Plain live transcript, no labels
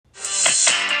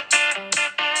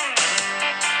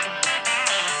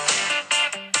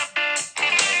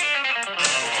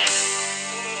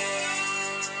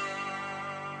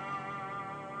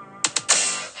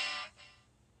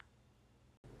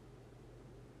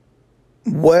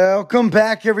Welcome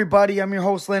back, everybody. I'm your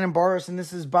host, Landon Barrios, and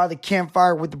this is By the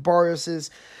Campfire with the Barrioses.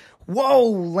 Whoa,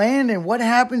 Landon, what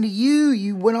happened to you?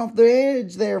 You went off the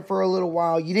edge there for a little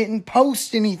while. You didn't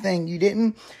post anything. You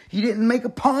didn't make a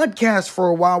podcast for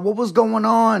a while. What was going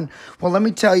on? Well, let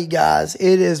me tell you guys,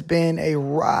 it has been a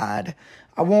ride.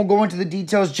 I won't go into the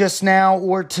details just now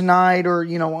or tonight or,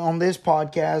 on this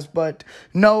podcast, but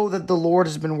know that the Lord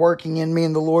has been working in me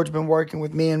and the Lord's been working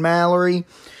with me and Mallory.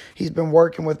 He's been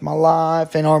working with my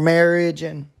life and our marriage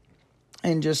and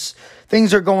just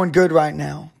things are going good right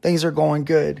now. Things are going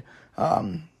good.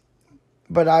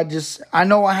 But I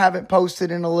know I haven't posted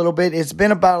in a little bit. It's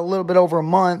been about a little bit over a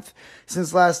month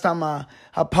since last time I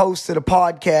posted a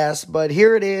podcast, but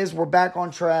here it is. We're back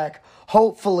on track.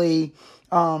 Hopefully,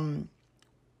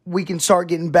 we can start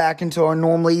getting back into our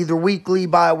normally either weekly,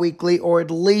 bi-weekly, or at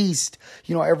least,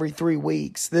 every 3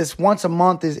 weeks. This once a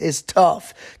month is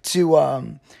tough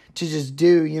to just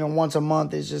do, once a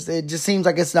month. It just seems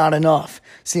like it's not enough.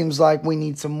 Seems like we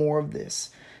need some more of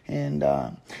this. And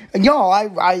y'all,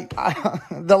 I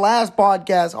the last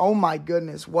podcast, oh my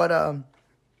goodness, what an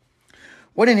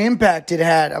impact it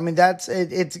had. I mean,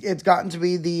 it's gotten to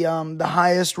be the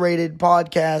highest rated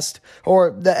podcast, or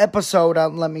the episode,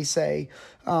 let me say,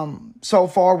 so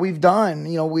far we've done.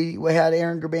 We had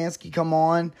Aaron Grabansky come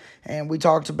on and we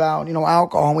talked about,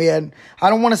 alcohol. And we had, I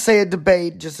don't want to say a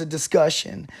debate, just a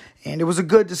discussion. And it was a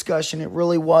good discussion. It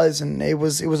really was. And it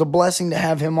was a blessing to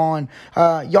have him on.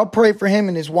 Y'all pray for him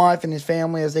and his wife and his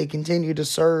family as they continue to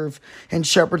serve in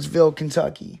Shepherdsville,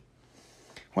 Kentucky.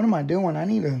 What am I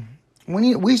doing?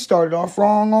 We started off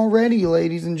wrong already,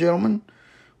 ladies and gentlemen.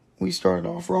 We started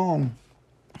off wrong.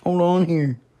 Hold on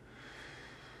here.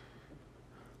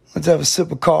 Let's have a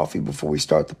sip of coffee before we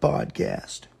start the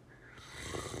podcast.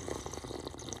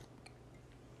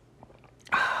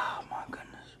 Oh, my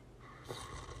goodness.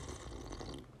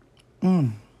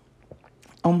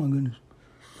 Oh, my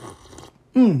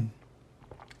goodness.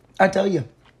 I tell you,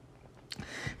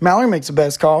 Mallory makes the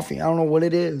best coffee. I don't know what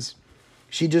it is.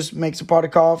 She just makes a pot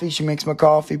of coffee. She makes my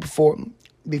coffee before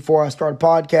I start a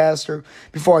podcast or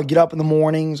before I get up in the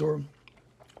mornings or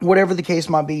whatever the case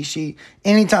might be.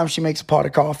 Anytime she makes a pot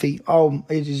of coffee,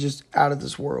 it is just out of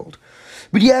this world.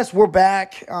 But yes, we're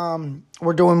back.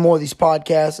 We're doing more of these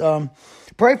podcasts.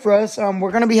 Pray for us.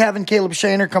 We're going to be having Caleb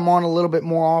Shaner come on a little bit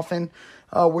more often.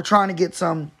 We're trying to get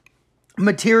some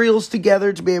materials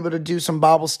together to be able to do some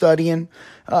Bible studying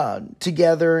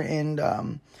together.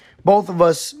 And both of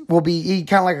us will be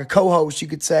kind of like a co-host, you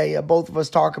could say. Both of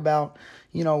us talk about,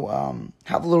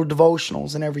 have little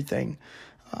devotionals and everything.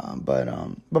 But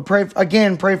pray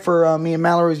for me and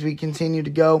Mallory as we continue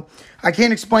to go. I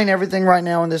can't explain everything right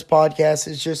now in this podcast.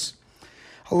 It's just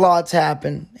a lot's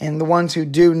happened. And the ones who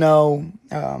do know,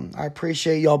 I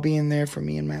appreciate y'all being there for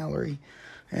me and Mallory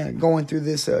and going through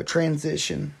this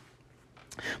transition.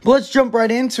 But let's jump right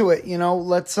into it.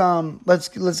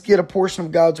 Let's get a portion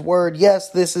of God's word. Yes,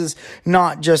 this is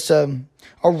not just a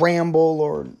ramble,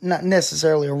 or not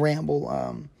necessarily a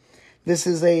ramble. This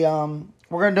is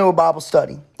we're going to do a Bible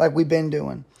study like we've been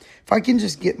doing. If I can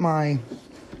just get oh my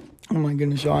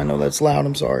goodness, y'all, I know that's loud.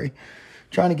 I'm sorry.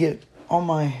 Trying to get all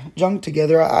my junk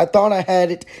together. I thought I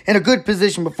had it in a good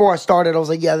position before I started. I was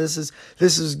like, yeah, this is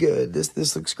good.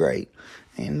 This looks great.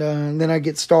 And then I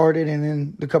get started, and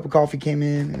then the cup of coffee came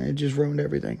in, and it just ruined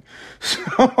everything. So,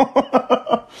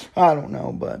 I don't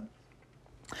know, but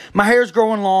my hair's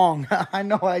growing long. I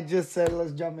know I just said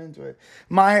let's jump into it.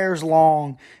 My hair's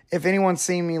long. If anyone's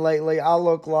seen me lately, I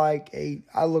look like a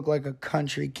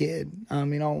country kid. I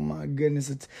mean, oh my goodness,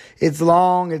 it's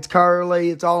long, it's curly,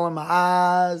 it's all in my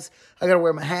eyes. I gotta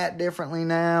wear my hat differently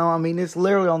now. I mean, it's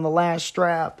literally on the last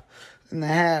strap in the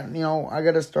hat. I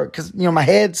gotta start because my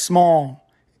head's small.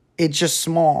 It's just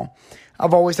small.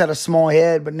 I've always had a small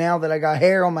head, but now that I got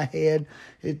hair on my head,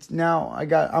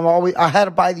 I had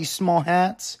to buy these small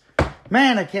hats.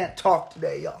 Man, I can't talk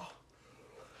today, y'all.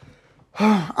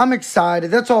 I'm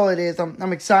excited. That's all it is.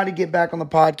 I'm excited to get back on the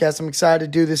podcast. I'm excited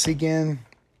to do this again.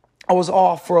 I was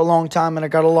off for a long time, and I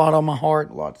got a lot on my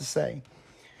heart, a lot to say.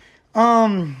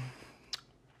 My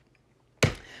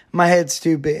head's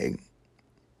too big.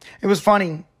 It was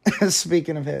funny,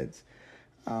 speaking of heads.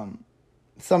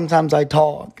 Sometimes I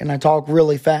talk, and I talk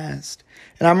really fast.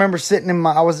 And I remember sitting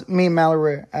me and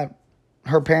Mallory at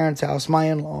her parents' house, my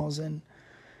in-laws, and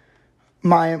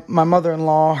my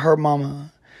mother-in-law, her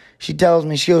mama, she tells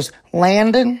me, she goes,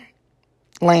 Landon,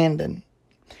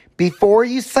 before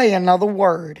you say another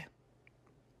word,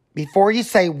 before you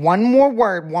say one more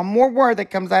word that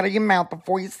comes out of your mouth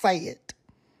before you say it,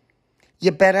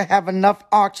 you better have enough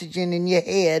oxygen in your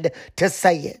head to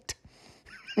say it.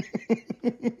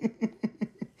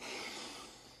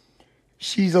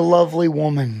 She's a lovely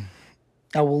woman.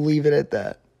 I will leave it at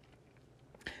that.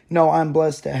 No, I'm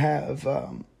blessed to have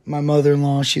my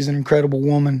mother-in-law. She's an incredible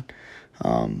woman.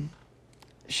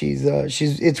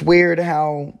 It's weird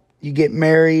how you get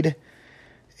married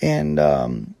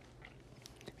and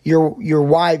your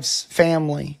wife's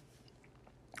family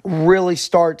really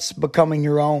starts becoming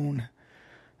your own,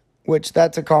 which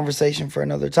that's a conversation for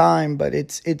another time, but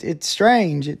it's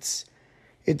strange. It's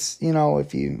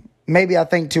if you, maybe I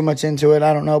think too much into it,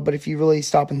 I don't know, but if you really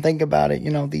stop and think about it,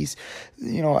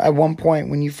 at one point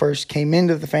when you first came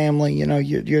into the family,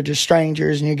 you're just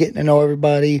strangers and you're getting to know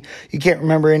everybody. You can't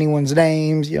remember anyone's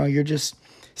names. You're just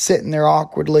sitting there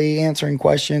awkwardly answering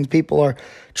questions. People are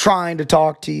trying to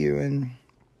talk to you.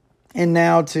 And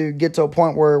now to get to a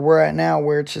point where we're at now,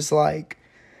 where it's just like,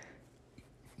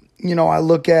 I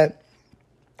look at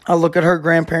her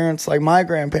grandparents like my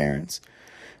grandparents.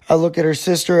 I look at her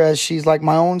sister as she's like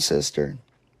my own sister.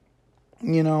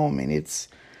 It's,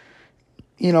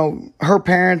 her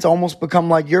parents almost become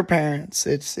like your parents.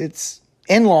 It's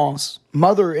in-laws,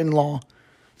 mother-in-law,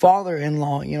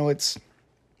 father-in-law,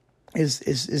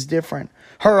 is different.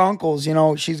 Her uncles,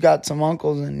 she's got some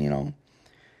uncles and,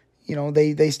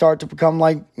 they start to become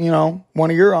like,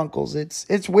 one of your uncles.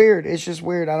 It's weird. It's just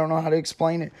weird. I don't know how to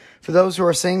explain it. For those who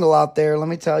are single out there, let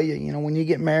me tell you, when you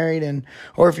get married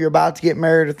or if you're about to get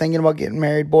married or thinking about getting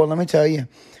married, boy, let me tell you,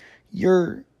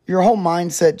 your whole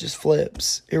mindset just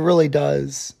flips. It really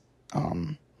does.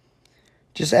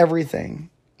 Just everything,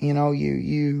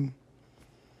 you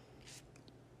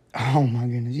oh my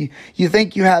goodness. You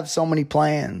think you have so many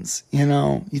plans,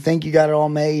 you think you got it all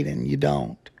made and you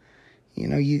don't.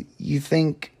 You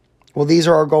think, well, these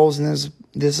are our goals and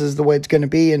this is the way it's going to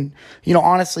be. And,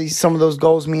 honestly, some of those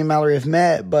goals me and Mallory have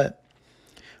met, but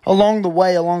along the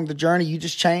way, along the journey, you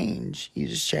just change.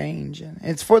 And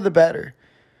it's for the better.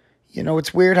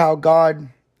 It's weird how God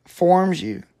forms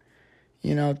you,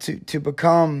 to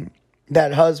become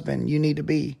that husband you need to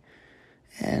be.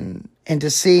 And to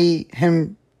see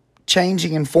him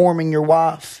changing and forming your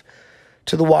wife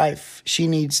to the wife she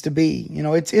needs to be.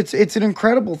 It's an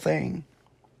incredible thing.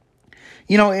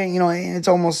 And it's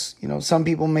almost, some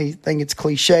people may think it's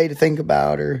cliche to think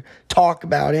about or talk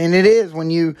about it. And it is when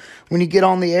you get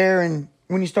on the air and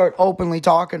when you start openly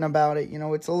talking about it,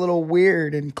 it's a little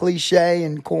weird and cliche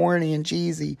and corny and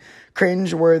cheesy,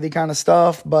 cringeworthy kind of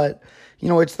stuff. But,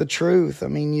 it's the truth. I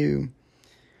mean,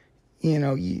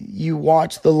 you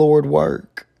watch the Lord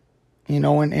work,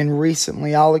 and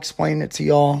recently, I'll explain it to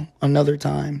y'all another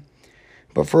time.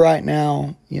 But for right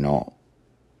now,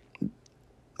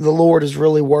 the Lord is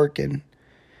really working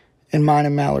in mine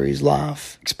and Mallory's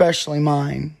life, especially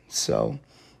mine. So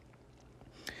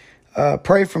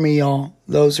pray for me, y'all,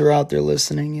 those who are out there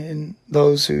listening and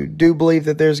those who do believe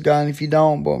that there's God. And if you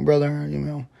don't, well, brother,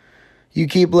 you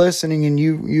keep listening and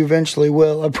you eventually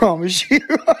will, I promise you.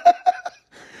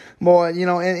 Boy,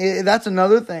 and that's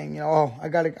another thing, I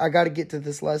gotta get to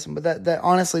this lesson, but that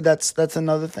honestly, that's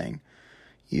another thing.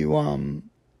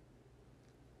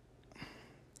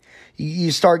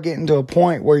 You start getting to a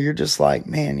point where you're just like,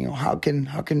 man, how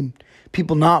can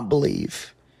people not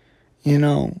believe?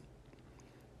 God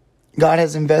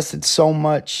has invested so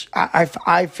much.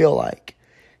 I feel like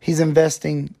he's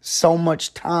investing so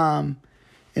much time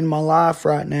in my life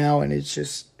right now, and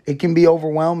it can be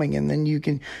overwhelming. And then you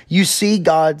see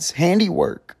God's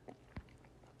handiwork.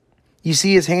 You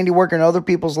see his handiwork in other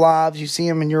people's lives. You see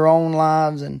him in your own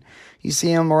lives, and you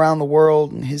see him around the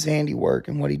world and his handiwork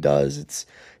and what he does. It's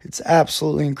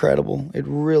absolutely incredible. It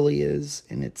really is.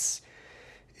 And it's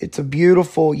a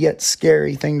beautiful yet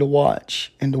scary thing to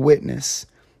watch and to witness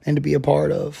and to be a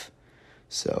part of.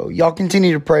 So y'all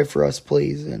continue to pray for us,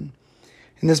 please. And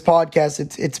in this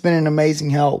podcast, it's been an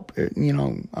amazing help,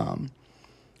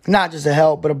 not just a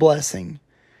help, but a blessing,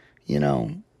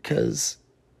 because,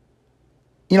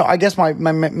 I guess my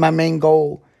main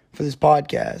goal for this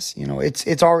podcast,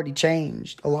 it's already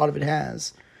changed. A lot of it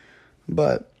has,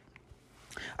 but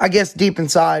I guess deep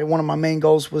inside, one of my main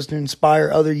goals was to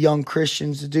inspire other young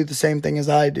Christians to do the same thing as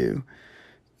I do.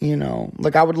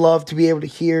 Like I would love to be able to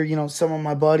hear, some of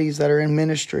my buddies that are in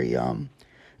ministry,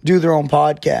 do their own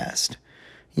podcast,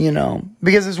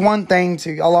 because it's one thing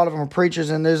a lot of them are preachers,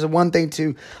 and there's one thing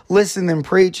to listen and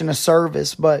preach in a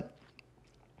service, but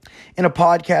in a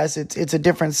podcast, it's a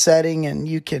different setting, and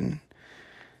you can,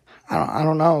 I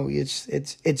don't know, it's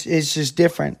just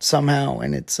different somehow,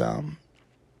 and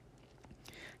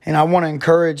and I want to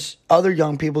encourage other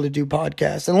young people to do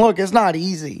podcasts. And look, it's not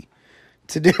easy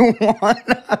to do one.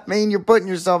 I mean, you're putting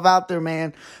yourself out there,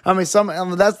 man. I mean,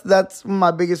 that's my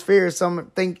biggest fear.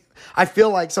 Some think I feel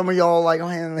like some of y'all are like, oh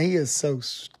man, he is so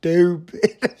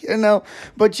stupid,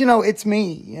 But it's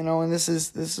me, and this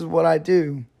is what I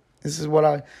do. This is what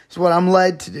I'm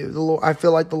led to do. The Lord, I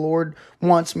feel like the Lord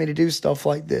wants me to do stuff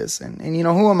like this, and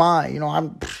who am I?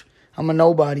 I'm a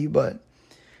nobody, but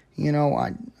I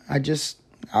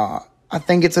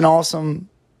think it's an awesome.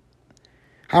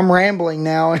 I'm rambling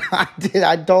now, and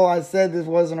I said this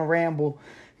wasn't a ramble,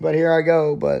 but here I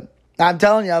go. But I'm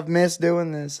telling you, I've missed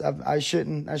doing this. I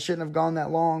shouldn't have gone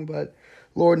that long, but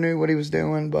Lord knew what He was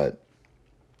doing. But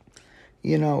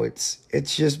it's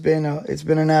just been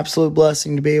an absolute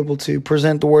blessing to be able to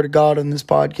present the Word of God on this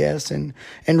podcast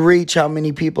and reach how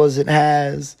many people as it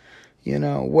has.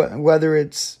 Whether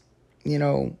it's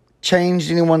changed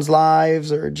anyone's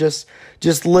lives or just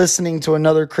listening to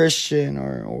another Christian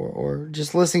or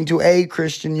just listening to a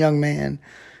Christian young man,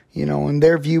 and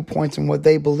their viewpoints and what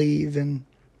they believe. And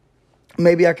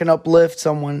maybe I can uplift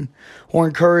someone or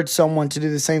encourage someone to do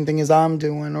the same thing as I'm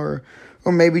doing, or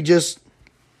maybe just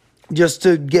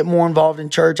to get more involved in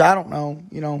church. I don't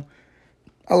know,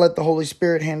 I'll let the Holy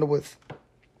Spirit handle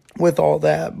with all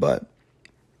that, but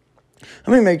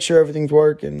let me make sure everything's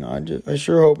working. I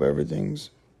sure hope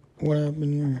everything's. What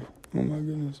happened here? Oh my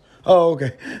goodness. Oh,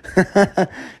 okay.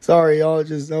 Sorry, y'all.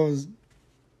 I was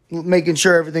making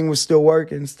sure everything was still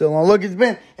working, still on. Look, it's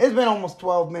been almost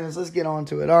 12 minutes. Let's get on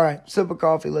to it. All right, sip of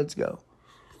coffee. Let's go.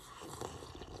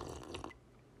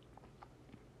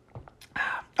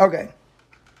 Okay.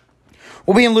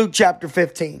 We'll be in Luke chapter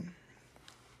 15.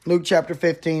 Luke chapter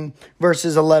 15,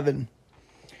 verses 11.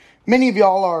 Many of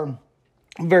y'all are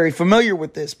very familiar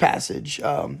with this passage.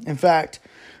 In fact,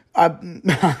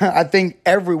 I think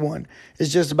everyone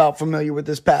is just about familiar with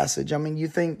this passage. I mean, you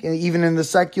think even in the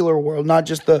secular world, not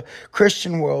just the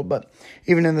Christian world, but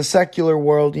even in the secular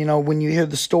world, when you hear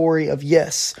the story of,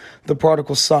 yes, the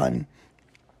prodigal son,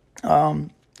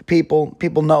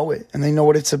 people know it and they know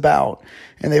what it's about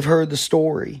and they've heard the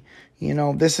story.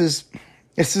 This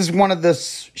is one of the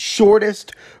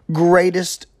shortest,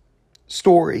 greatest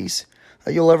stories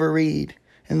that you'll ever read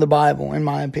in the Bible, in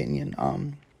my opinion.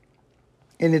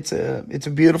 And it's a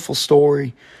beautiful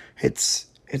story. It's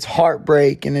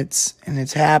heartbreak and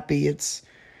it's happy. It's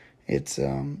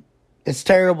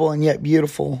terrible and yet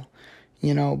beautiful,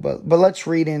 but let's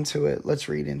read into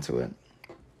it.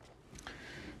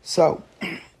 So,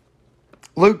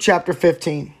 Luke chapter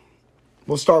 15.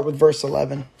 We'll start with verse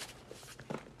 11.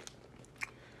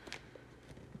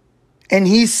 And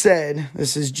he said,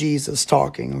 this is Jesus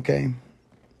talking, okay?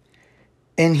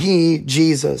 And he,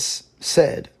 Jesus,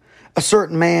 said, a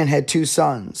certain man had 2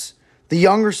 sons. The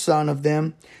younger son of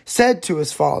them said to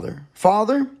his father,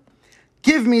 Father,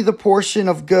 give me the portion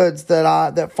of goods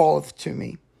that falleth to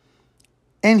me.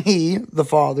 And he, the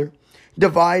father,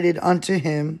 divided unto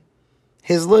him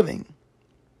his living.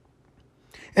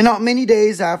 And not many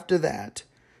days after that,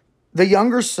 the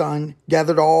younger son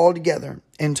gathered all together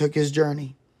and took his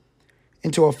journey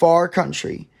into a far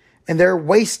country, and there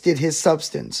wasted his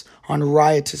substance on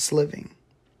riotous living.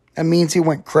 That means he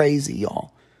went crazy,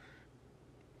 y'all.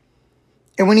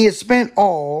 And when he had spent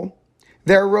all,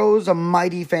 there arose a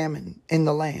mighty famine in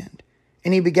the land,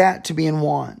 and he begat to be in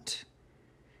want.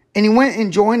 And he went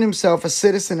and joined himself a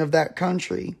citizen of that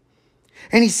country,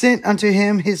 and he sent unto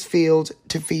him his field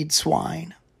to feed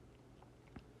swine.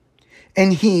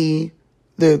 And he,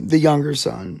 the younger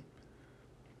son,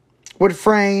 would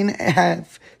fain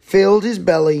have filled his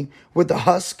belly with the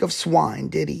husk of swine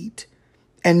did eat,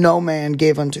 and no man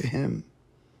gave unto him.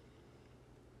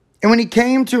 And when he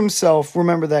came to himself,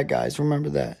 remember that, guys, remember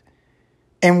that.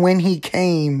 And when he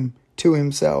came to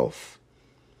himself,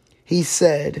 he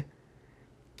said,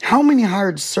 how many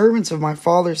hired servants of my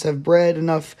father's have bread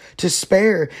enough to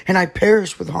spare, and I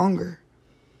perish with hunger?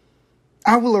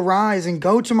 I will arise and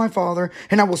go to my father,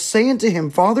 and I will say unto him,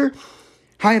 Father,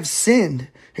 I have sinned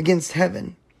against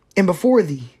heaven and before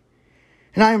thee,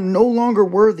 and I am no longer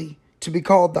worthy to be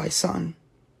called thy son.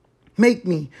 Make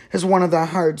me as one of thy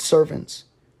hired servants.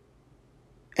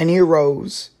 And he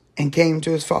arose and came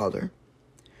to his father.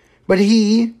 But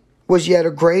he was yet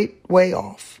a great way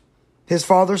off. His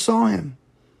father saw him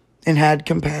and had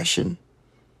compassion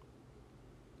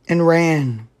and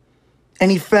ran.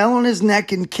 And he fell on his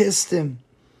neck and kissed him.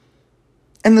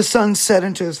 And the son said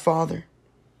unto his father,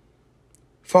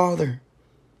 Father,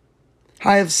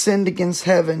 I have sinned against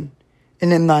heaven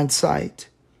and in thine sight,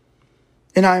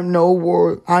 and I am no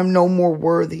more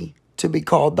worthy to be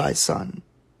called thy son.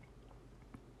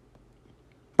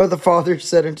 But the father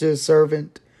said unto his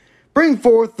servant, Bring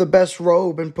forth the best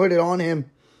robe and put it on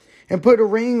him, and put a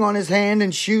ring on his hand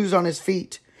and shoes on his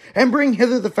feet. And bring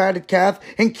hither the fatted calf,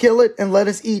 and kill it, and let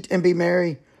us eat and be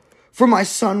merry. For my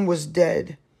son was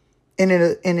dead and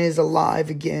is alive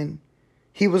again.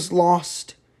 He was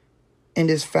lost and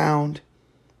is found,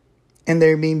 and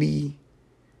there may be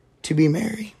to be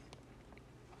merry.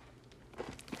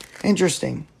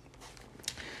 Interesting.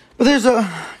 But there's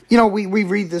we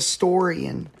read this story,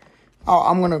 and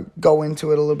I'm going to go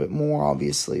into it a little bit more,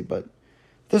 obviously, but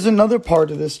there's another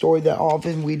part of this story that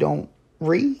often we don't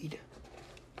read.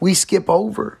 We skip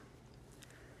over.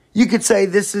 You could say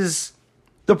this is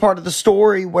the part of the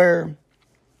story where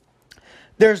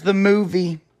there's the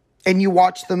movie, and you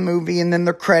watch the movie, and then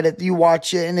the credit, you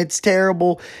watch it, and it's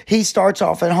terrible. He starts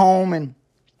off at home, and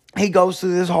he goes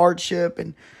through this hardship,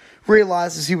 and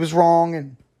realizes he was wrong,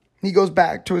 and he goes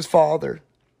back to his father.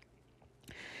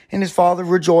 And his father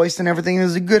rejoiced and everything. It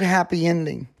was a good, happy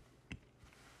ending.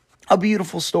 A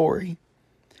beautiful story.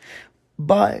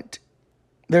 But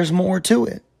there's more to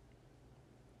it.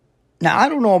 Now, I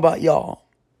don't know about y'all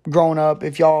growing up,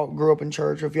 if y'all grew up in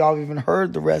church, or if y'all have even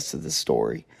heard the rest of this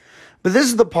story. But this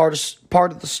is the part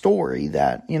of the story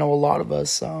that, a lot of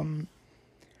us,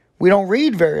 we don't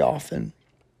read very often.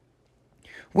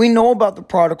 We know about the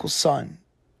prodigal son,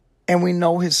 and we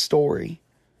know his story.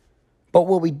 But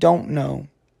what we don't know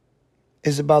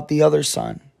is about the other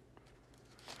son.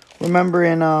 Remember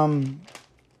in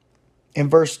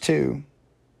verse 2.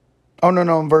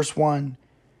 In verse 1.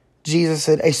 Jesus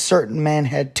said, a certain man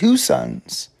had 2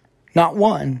 sons. Not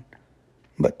 1,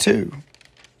 but 2.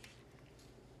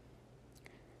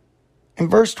 In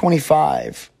verse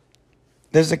 25,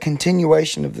 there's a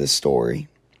continuation of this story.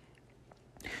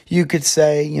 You could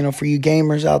say, for you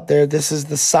gamers out there, this is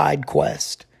the side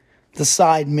quest, the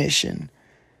side mission.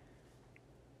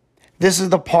 This is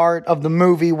the part of the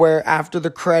movie where after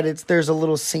the credits, there's a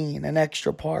little scene, an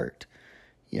extra part,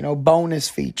 bonus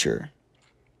feature.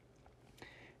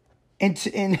 And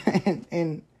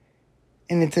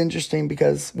it's interesting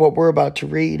because what we're about to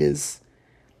read is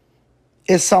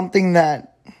something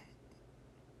that,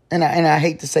 and I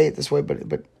hate to say it this way,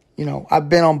 but I've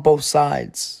been on both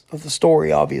sides of the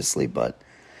story, obviously, but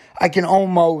I can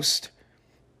almost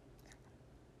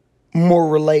more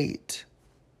relate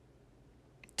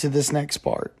to this next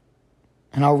part.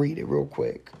 And I'll read it real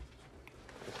quick.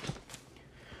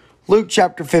 Luke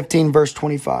chapter 15, verse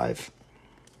 25.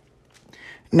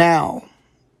 Now,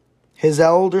 his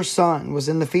elder son was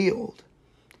in the field.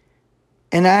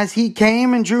 And as he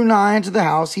came and drew nigh unto the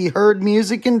house, he heard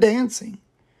music and dancing.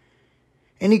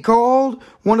 And he called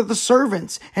one of the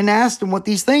servants and asked him what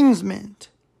these things meant.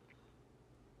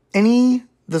 And he,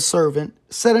 the servant,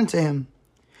 said unto him,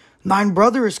 thine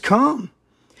brother is come,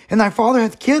 and thy father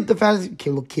hath killed the fattest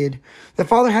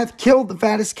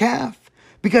calf,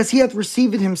 because he hath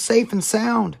received him safe and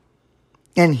sound.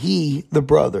 And he, the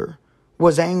brother,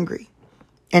 was angry,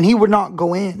 and he would not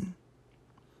go in.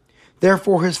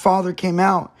 Therefore his father came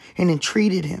out and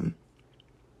entreated him.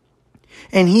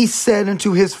 And he said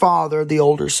unto his father, the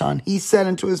older son, he said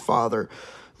unto his father,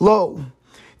 lo,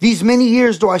 these many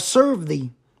years do I serve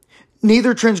thee,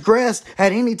 neither transgressed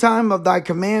at any time of thy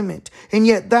commandment, and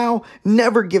yet thou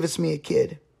never givest me a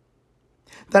kid,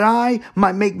 that I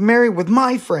might make merry with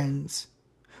my friends.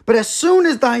 But as soon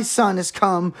as thy son is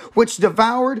come, which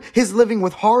devoured his living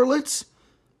with harlots,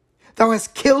 thou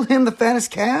hast killed him the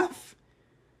fattest calf.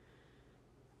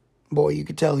 Boy, you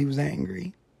could tell he was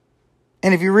angry.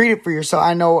 And if you read it for yourself,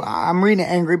 I know I'm reading it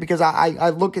angry because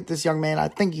I look at this young man. I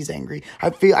think he's angry.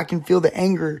 I can feel the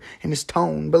anger in his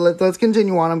tone. But let's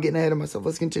continue on. I'm getting ahead of myself.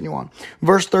 Let's continue on.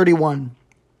 Verse 31.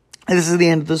 And this is the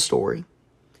end of the story.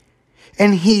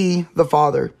 And he, the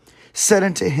father, said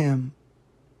unto him,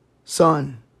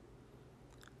 son,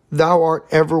 thou art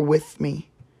ever with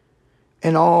me,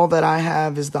 and all that I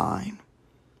have is thine.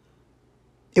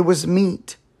 It was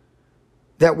meet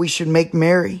that we should make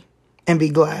merry and be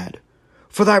glad.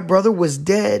 For thy brother was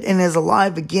dead and is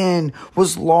alive again,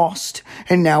 was lost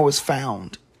and now is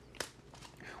found.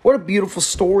 What a beautiful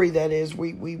story that is.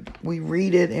 We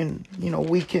read it and,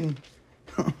 we can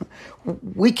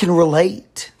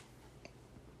relate.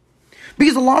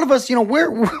 Because a lot of us,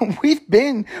 we've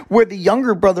been where the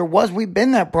younger brother was. We've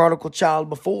been that prodigal child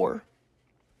before.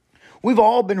 We've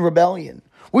all been rebellion.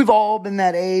 We've all been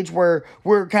that age where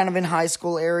we're kind of in high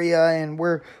school area and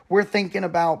we're thinking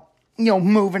about,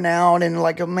 moving out and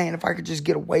like, oh man, if I could just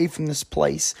get away from this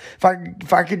place,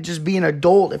 if I could just be an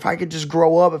adult, if I could just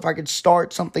grow up, if I could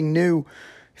start something new,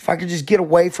 if I could just get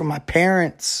away from my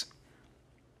parents,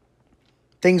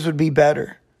 things would be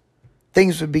better.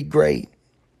 Things would be great.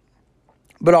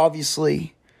 But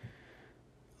obviously,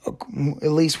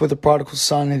 at least with the prodigal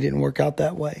son, it didn't work out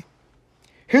that way.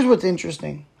 Here's what's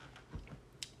interesting.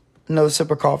 Another sip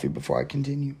of coffee before I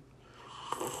continue.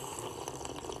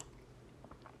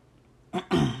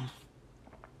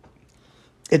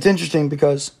 it's interesting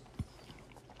because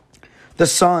the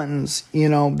sons,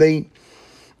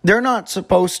 they're not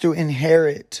supposed to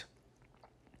inherit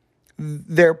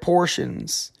their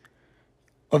portions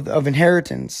of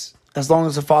inheritance as long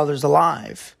as the father's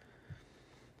alive.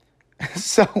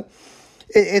 So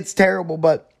it's terrible,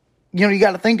 but you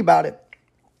got to think about it.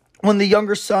 When the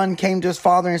younger son came to his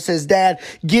father and says, "Dad,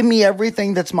 give me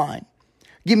everything that's mine.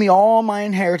 Give me all my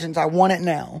inheritance. I want it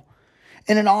now."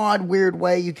 In an odd, weird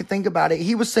way, you could think about it.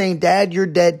 He was saying, "Dad, you're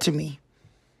dead to me.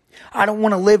 I don't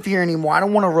want to live here anymore. I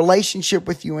don't want a relationship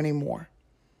with you anymore.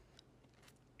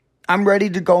 I'm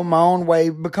ready to go my own way,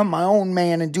 become my own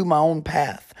man, and do my own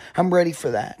path. I'm ready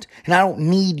for that. And I don't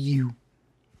need you.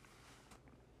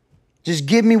 Just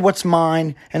give me what's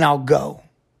mine and I'll go."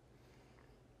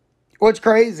 What's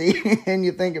crazy, and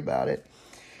you think about it.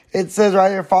 It says right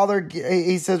here,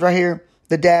 he says right here,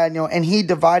 the dad, and he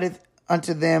divided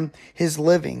unto them his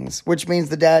livings, which means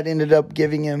the dad ended up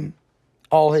giving him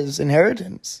all his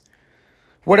inheritance.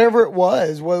 Whatever it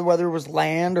was, whether it was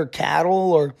land or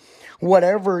cattle or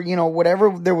whatever,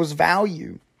 whatever there was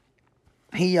value,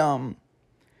 he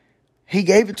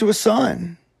gave it to his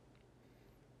son.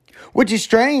 Which is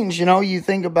strange, you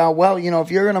think about, well,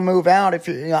 if you're going to move out,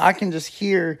 I can just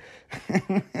hear,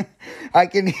 I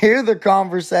can hear the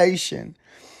conversation.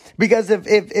 Because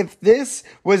if this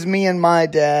was me and my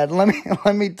dad, let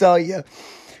me tell you,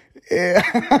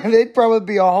 it'd probably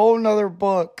be a whole nother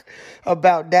book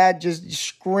about dad just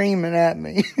screaming at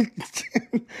me.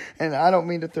 And I don't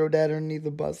mean to throw dad underneath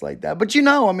the bus like that. But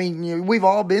we've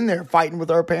all been there fighting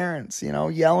with our parents,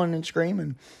 yelling and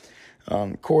screaming.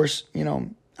 Of course,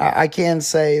 I can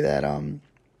say that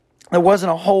there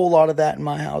wasn't a whole lot of that in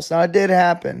my house. Now, it did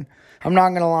happen. I'm not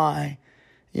going to lie.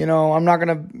 I'm not going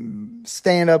to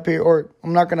stand up here, or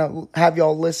I'm not going to have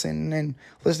y'all listen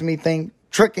to me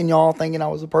tricking y'all thinking I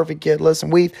was a perfect kid.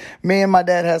 Listen, me and my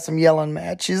dad had some yelling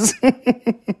matches.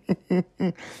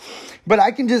 But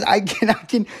I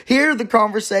can hear the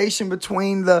conversation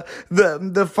between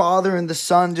the father and the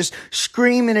son just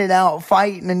screaming it out,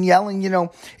 fighting and yelling,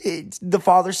 the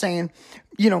father saying,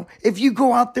 if you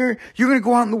go out there, you're going to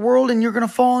go out in the world and you're going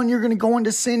to fall and you're going to go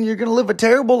into sin. You're going to live a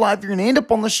terrible life. You're going to end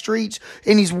up on the streets.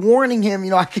 And he's warning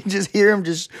him, I can just hear him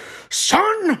just,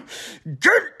 "Son,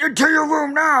 get into your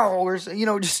room now." Or,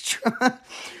 just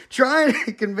trying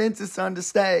to convince his son to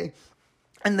stay.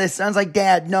 And the son's like,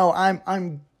 "Dad, no,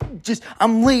 I'm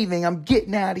leaving. I'm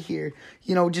getting out of here."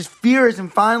 Just furious.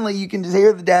 And finally you can just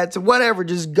hear the dad say, "Whatever,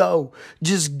 just go.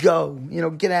 Just go.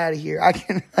 Get out of here." I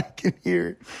can hear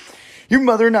it. "Your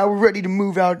mother and I were ready to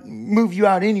move you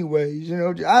out anyways."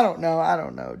 I don't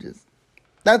know. Just,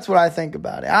 that's what I think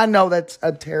about it. I know that's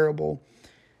a terrible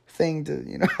thing to,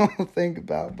 think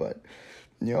about, but,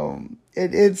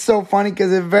 it's so funny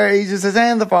because he just says,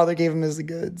 and the father gave him his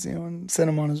goods, and sent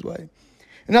him on his way.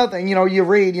 Another thing, you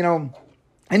read, and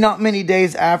not many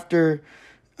days after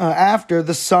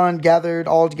the son gathered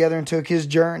all together and took his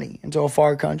journey into a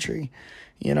far country.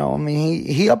 He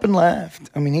up and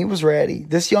left. He was ready.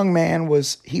 This young man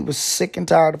was sick and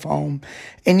tired of home.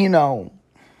 And,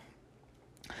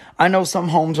 I know some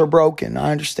homes are broken.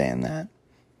 I understand that.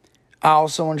 I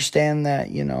also understand that,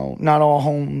 not all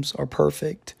homes are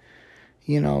perfect.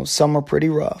 Some are pretty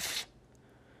rough.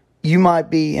 You might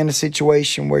be in a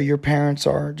situation where your parents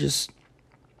are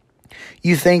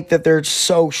you think that they're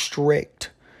so strict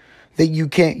that you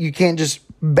can't just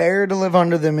bear to live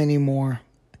under them anymore.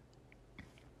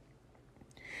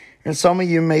 And some of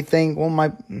you may think, well,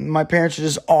 my parents are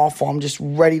just awful. I'm just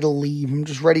ready to leave. I'm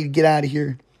just ready to get out of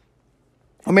here.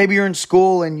 Or maybe you're in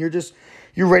school and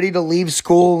you're ready to leave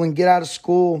school and get out of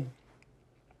school.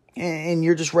 And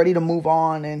you're just ready to move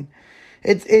on. And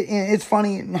it's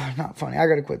funny. Not funny. I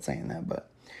got to quit saying that. But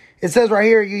it says right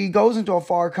here, he goes into a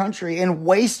far country and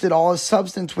wasted all his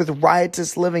substance with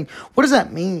riotous living. What does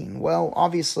that mean? Well,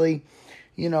 obviously,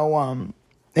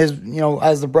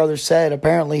 as the brother said,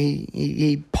 apparently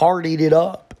he partied it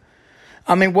up.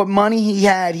 What money he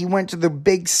had, he went to the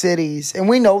big cities. And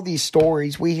we know these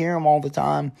stories. We hear them all the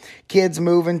time. Kids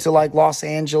moving to like Los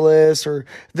Angeles or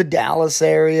the Dallas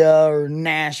area or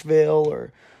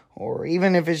Nashville or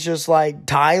even if it's just like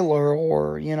Tyler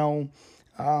or,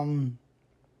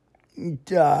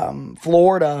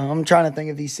 Florida. I'm trying to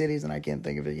think of these cities and I can't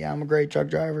think of it. Yeah, I'm a great truck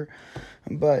driver.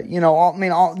 But,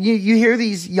 you hear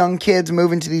these young kids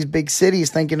moving to these big cities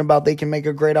thinking about they can make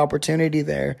a great opportunity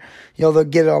there. They'll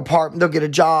get an apartment, they'll get a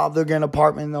job, they'll get an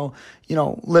apartment, and they'll,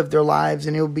 live their lives,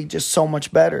 and it'll be just so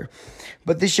much better.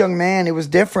 But this young man, it was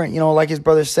different, like his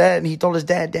brother said, and he told his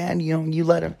dad, you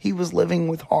let him. He was living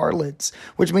with harlots,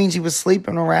 which means he was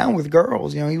sleeping around with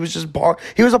girls. He was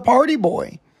he was a party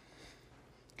boy.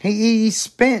 He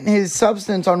spent his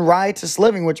substance on riotous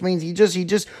living, which means he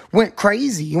just went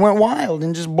crazy. He went wild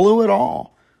and just blew it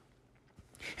all.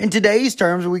 In today's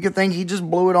terms, we could think he just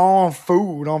blew it all on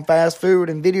food, on fast food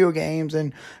and video games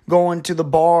and going to the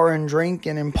bar and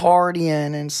drinking and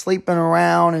partying and sleeping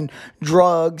around and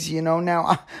drugs.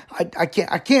 Now I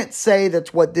can't say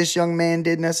that's what this young man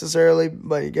did necessarily,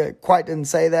 but he quite didn't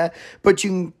say that. But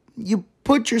you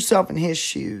put yourself in his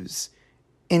shoes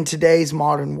in today's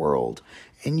modern world,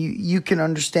 and you can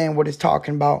understand what he's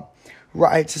talking about,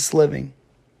 righteous living.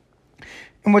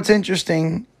 And what's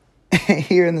interesting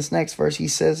here in this next verse, he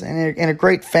says, and a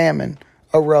great famine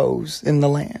arose in the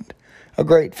land. A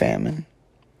great famine.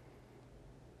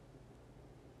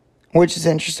 Which is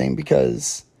interesting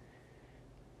because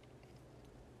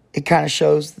it kind of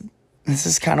shows this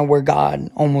is kind of where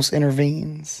God almost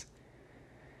intervenes.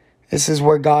 This is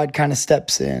where God kind of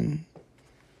steps in,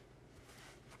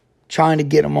 trying to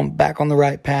get them back on the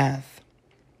right path.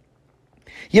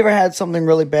 You ever had something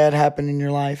really bad happen in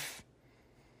your life?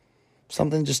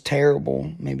 Something just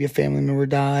terrible. Maybe a family member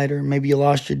died, or maybe you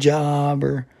lost your job,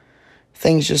 or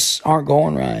things just aren't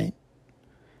going right.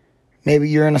 Maybe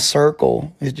you're in a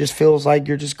circle. It just feels like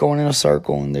you're just going in a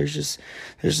circle, and there's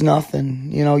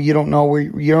nothing. You don't know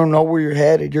where you're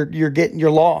headed. You're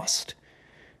lost.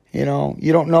 You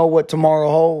don't know what tomorrow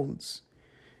holds.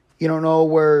 You don't know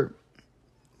where.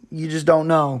 You just don't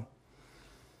know.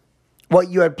 What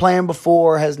you had planned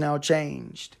before has now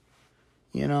changed.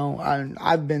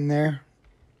 I've been there.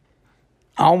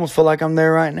 I almost feel like I'm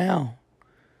there right now.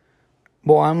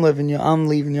 Boy, I'm leaving you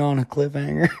on a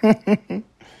cliffhanger.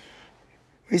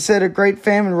 He said a great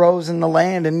famine rose in the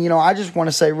land. And, I just want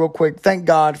to say real quick, thank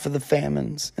God for the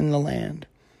famines in the land.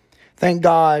 Thank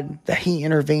God that he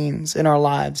intervenes in our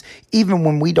lives, even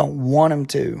when we don't want him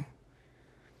to.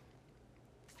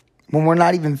 When we're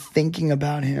not even thinking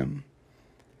about him.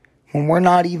 When we're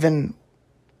not even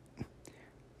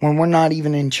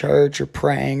in church or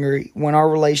praying, or when our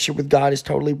relationship with God is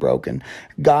totally broken,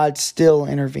 God still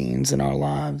intervenes in our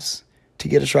lives to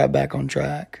get us right back on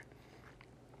track.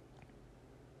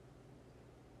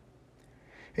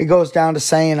 It goes down to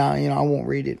saying, I won't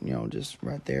read it, just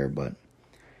right there, but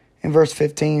in verse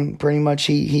 15, pretty much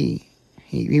he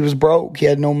was broke. He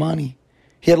had no money.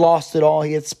 He had lost it all.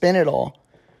 He had spent it all.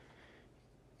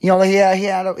 He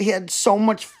had so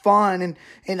much fun,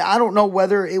 and I don't know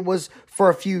whether it was for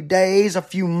a few days, a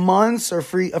few months, or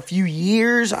for a few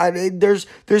years.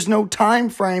 There's no time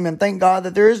frame, and thank God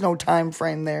that there is no time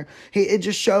frame there. It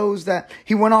just shows that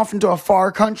he went off into a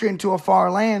far country, into a far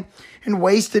land, and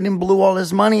wasted and blew all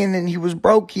his money, and then he was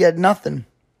broke. He had nothing.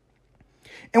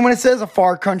 And when it says a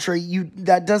far country,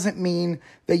 that doesn't mean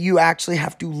that you actually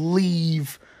have to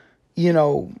leave,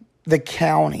 the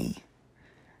county.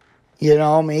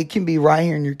 It can be right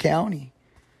here in your county.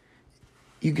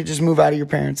 You could just move out of your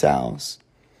parents' house.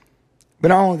 But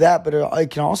not only that, but it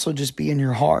can also just be in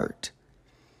your heart.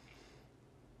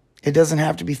 It doesn't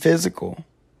have to be physical.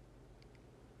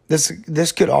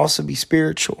 This could also be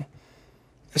spiritual.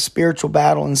 A spiritual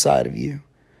battle inside of you.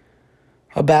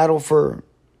 A battle for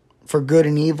good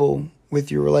and evil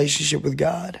with your relationship with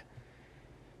God.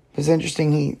 It's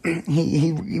interesting.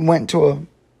 He went to a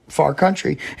far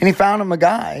country, and he found him a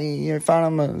guy. He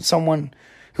found him someone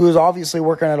who was obviously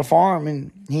working at a farm,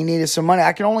 and he needed some money.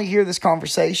 I can only hear this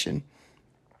conversation.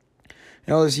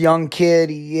 This young kid,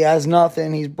 he has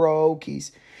nothing. He's broke.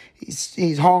 He's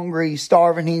hungry. He's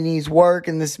starving. He needs work.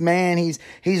 And this man, he's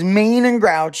mean and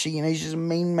grouchy. He's just a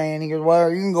mean man. He goes, well,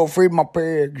 you can go feed my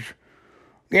pigs.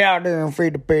 Get out there and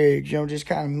feed the pigs. Just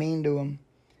kind of mean to him.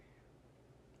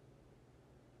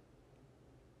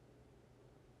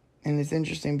 And it's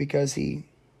interesting because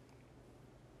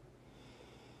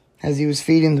as he was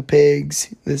feeding the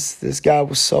pigs, this guy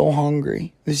was so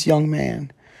hungry. This young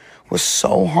man was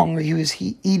so hungry. He was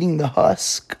eating the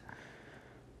husk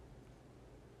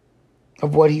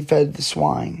of what he fed the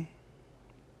swine.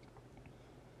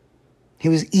 He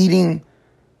was eating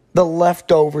the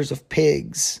leftovers of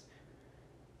pigs.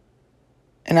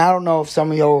 And I don't know if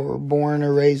some of y'all were born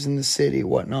or raised in the city or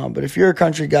whatnot, but if you're a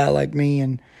country guy like me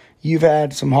and you've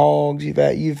had some hogs,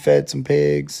 you've fed some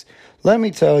pigs, let me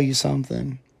tell you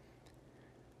something.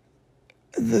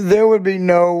 There would be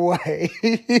no way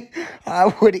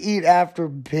I would eat after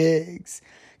pigs.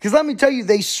 Because let me tell you,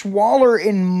 they swaller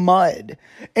in mud,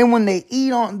 and when they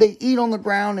eat on the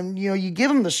ground, and you give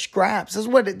them the scraps.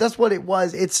 That's what it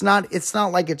was. It's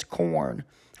not like it's corn.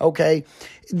 Okay,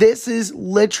 this is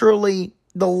literally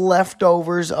the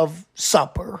leftovers of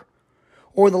supper,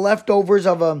 or the leftovers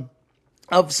of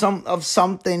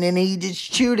something, and he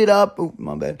just chewed it up. Oh,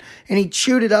 my bad. And he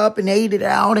chewed it up and ate it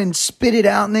out and spit it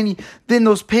out. And then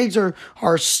those pigs are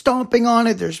stomping on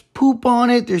it. There's poop on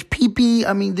it. There's pee-pee.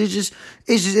 I mean, it's just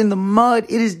in the mud.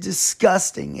 It is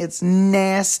disgusting. It's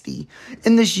nasty.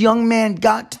 And this young man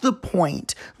got to the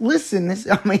point. Listen, this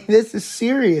is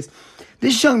serious.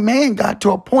 This young man got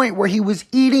to a point where he was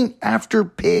eating after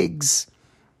pigs.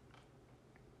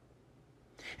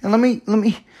 And let me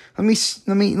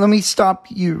stop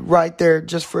you right there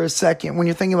just for a second. When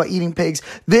you're thinking about eating pigs,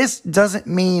 this doesn't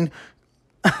mean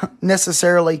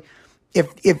necessarily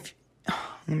if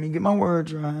let me get my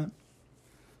words right.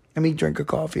 Let me drink a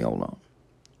coffee. Hold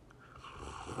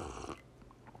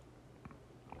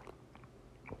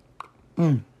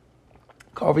on.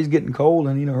 Coffee's getting cold.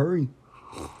 I need to hurry.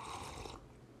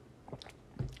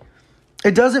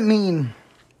 It doesn't mean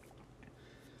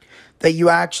that you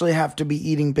actually have to be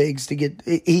eating pigs to get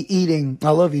eating. I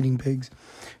love eating pigs,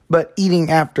 but eating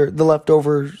after the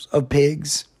leftovers of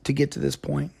pigs to get to this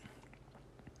point.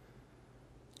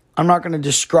 I'm not going to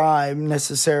describe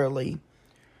necessarily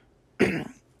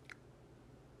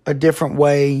a different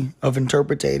way of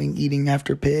interpreting eating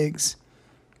after pigs.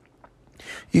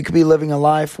 You could be living a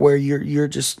life where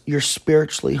you're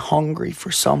spiritually hungry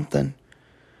for something,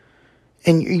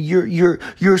 and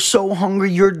you're so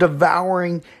hungry you're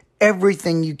devouring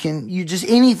everything you can,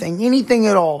 anything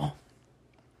at all,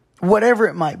 whatever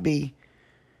it might be.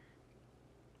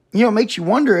 It makes you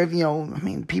wonder if,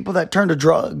 people that turn to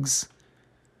drugs.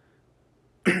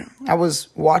 I was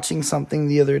watching something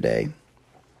the other day.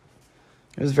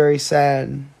 It was very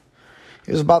sad.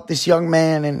 It was about this young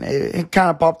man, and it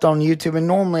kind of popped on YouTube. And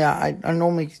normally, I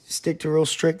normally stick to real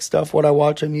strict stuff, what I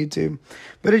watch on YouTube.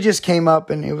 But it just came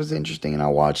up, and it was interesting, and I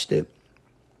watched it.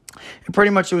 And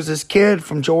pretty much it was this kid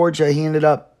from Georgia. He ended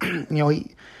up,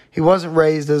 he wasn't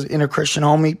raised in a Christian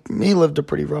home. He lived a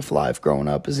pretty rough life growing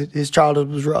up. His childhood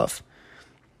was rough.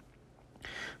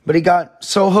 But he got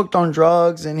so hooked on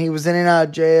drugs, and he was in and out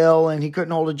of jail, and he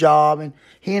couldn't hold a job. And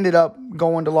he ended up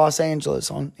going to Los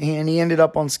Angeles, and he ended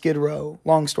up on Skid Row.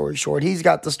 Long story short, he's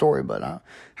got the story, but I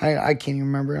can't even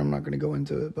remember. I'm not going to go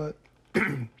into it. But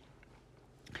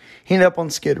he ended up on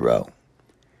Skid Row.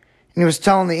 And he was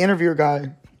telling the interviewer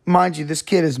guy, mind you, this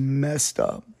kid is messed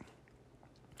up.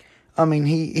 I mean,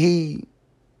 he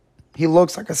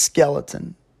looks like a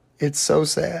skeleton. It's so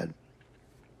sad.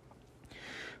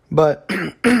 But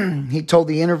he told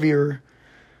the interviewer,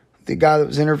 the guy that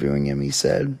was interviewing him, he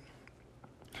said,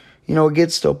 it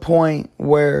gets to a point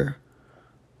where,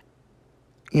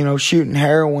 shooting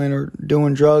heroin or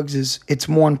doing drugs it's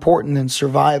more important than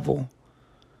survival.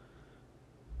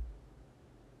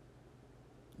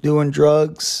 Doing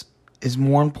drugs is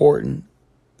more important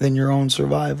than your own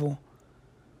survival.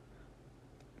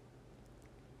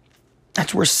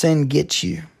 That's where sin gets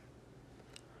you.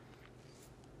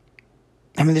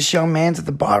 I mean, this young man's at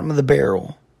the bottom of the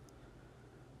barrel.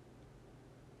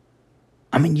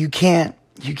 I mean, you can't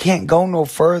go no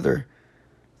further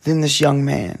than this young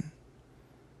man.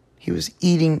 He was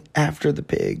eating after the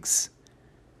pigs.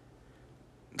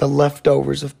 The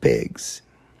leftovers of pigs.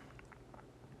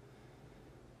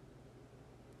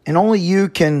 And only you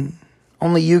can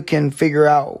figure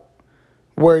out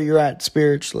where you're at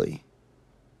spiritually.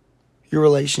 Your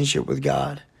relationship with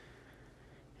God.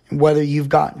 And whether you've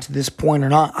gotten to this point or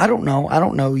not. I don't know. I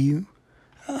don't know you.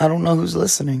 I don't know who's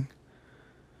listening.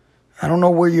 I don't know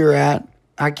where you're at.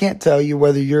 I can't tell you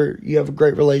whether you have a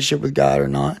great relationship with God or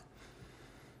not.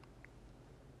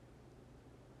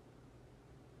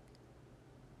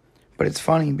 But it's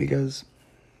funny because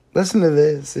listen to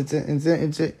this.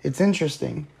 It's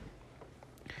interesting.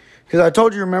 Because I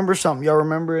told you remember something. Y'all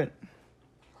remember it?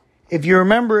 If you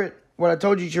remember it, what I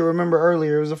told you to remember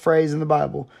earlier, it was a phrase in the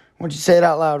Bible. I want you to say it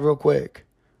out loud real quick.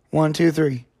 1, 2,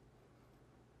 3.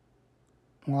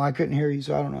 Well, I couldn't hear you,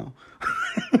 so I don't know.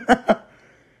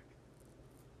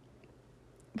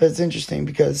 But it's interesting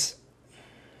because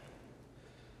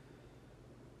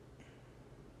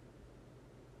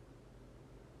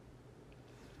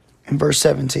in verse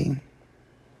 17,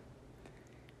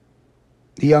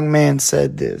 the young man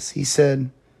said this. He said,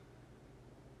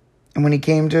 and when he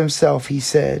came to himself, he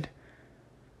said,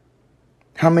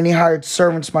 how many hired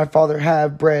servants my father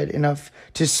have bread enough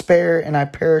to spare, and I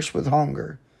perish with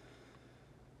hunger.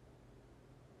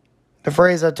 The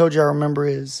phrase I told you I remember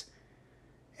is,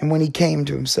 and when he came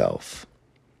to himself.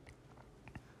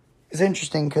 It's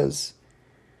interesting because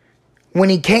when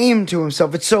he came to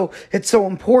himself, it's so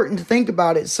important to think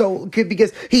about it. So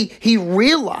because he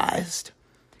realized,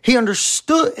 he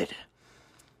understood.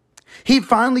 He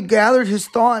finally gathered his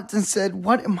thoughts and said,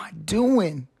 what am I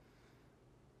doing?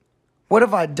 What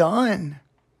have I done?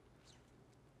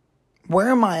 Where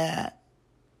am I at?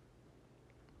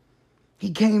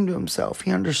 He came to himself.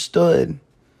 He understood.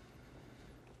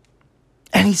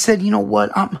 And he said, you know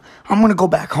what? I'm going to go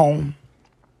back home.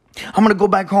 I'm going to go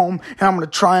back home and I'm going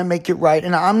to try and make it right.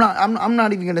 And I'm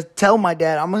not even going to tell my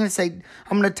dad. I'm going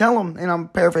to tell him, and I'm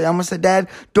paraphrasing. I'm going to say, Dad,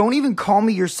 don't even call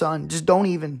me your son. Just don't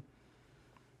even.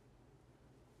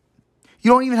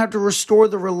 You don't even have to restore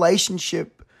the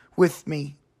relationship with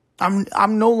me.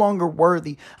 I'm no longer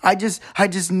worthy. I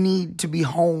just need to be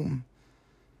home.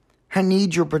 I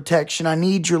need your protection. I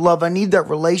need your love. I need that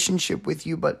relationship with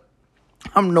you, but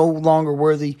I'm no longer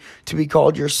worthy to be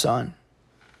called your son.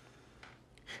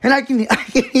 And I can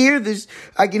hear this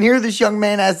young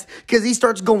man because he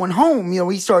starts going home.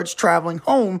 He starts traveling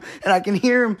home, and I can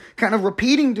hear him kind of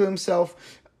repeating to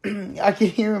himself. I can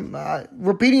hear him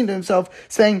repeating to himself,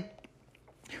 saying,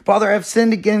 Father, I have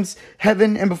sinned against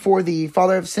heaven and before thee.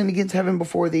 Father, I have sinned against heaven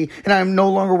before thee, and I am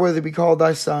no longer worthy to be called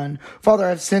thy son. Father, I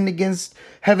have sinned against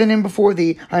heaven and before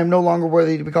thee. I am no longer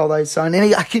worthy to be called thy son.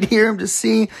 And I could hear him just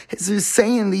saying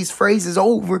these phrases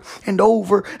over and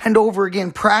over and over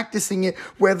again, practicing it,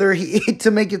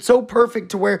 to make it so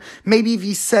perfect to where maybe if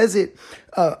he says it,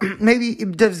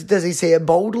 does he say it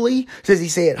boldly? Does he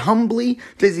say it humbly?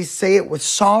 Does he say it with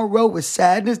sorrow, with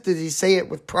sadness? Does he say it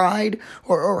with pride?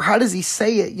 Or how does he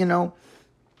say it,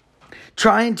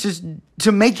 trying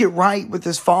to make it right with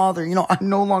his father? I'm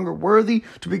no longer worthy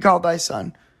to be called thy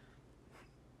son.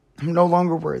 I'm no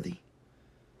longer worthy.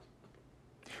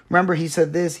 Remember, he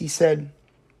said this. He said,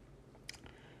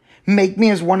 make me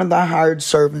as one of thy hired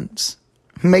servants.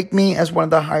 Make me as one of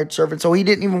the hired servants. So he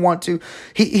didn't even want to.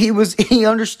 He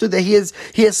understood that he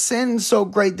has sinned so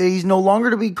great that he's no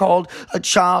longer to be called a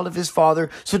child of his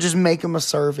father. So just make him a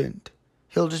servant.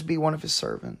 He'll just be one of his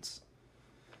servants.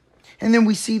 And then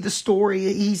we see the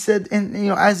story. He said, and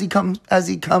as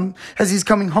he's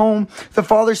coming home, the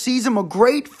father sees him a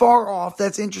great far off.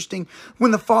 That's interesting.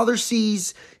 When the father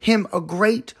sees him a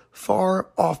great far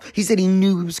off, he said he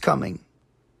knew he was coming.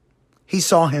 He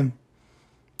saw him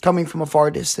coming from a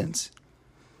far distance.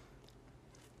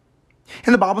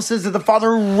 And the Bible says that the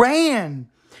father ran.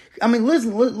 I mean,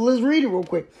 listen, let's read it real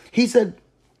quick. He says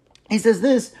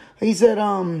this. He said,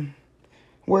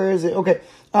 where is it? Okay.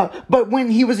 But when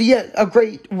he was yet a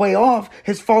great way off,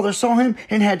 his father saw him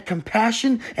and had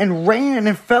compassion and ran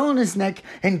and fell on his neck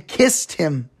and kissed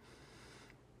him.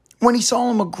 When he saw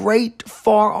him a great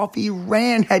far off, he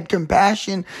ran, had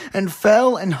compassion, and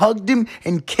fell and hugged him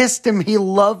and kissed him. He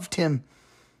loved him.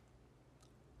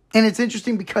 And it's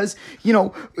interesting because,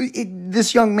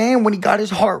 this young man, when he got his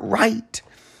heart right,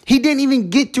 he didn't even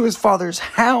get to his father's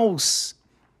house.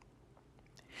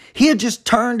 He had just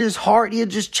turned his heart. He had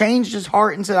just changed his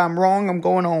heart and said, I'm wrong. I'm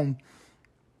going home.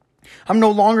 I'm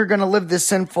no longer going to live this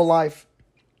sinful life.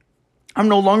 I'm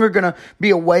no longer going to be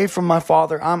away from my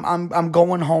father. I'm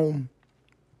going home.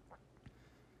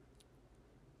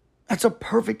 That's a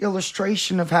perfect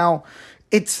illustration of how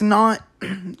it's not,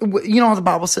 how the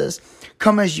Bible says,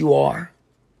 come as you are.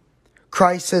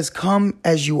 Christ says, come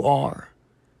as you are.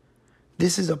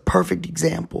 This is a perfect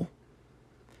example.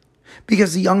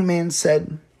 Because the young man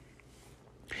said,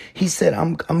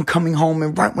 I'm coming home.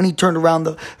 And right when he turned around,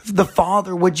 the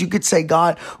father, what you could say,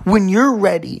 God, when you're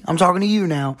ready, I'm talking to you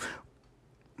now,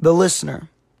 the listener,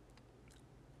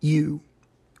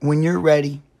 when you're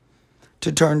ready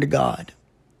to turn to God,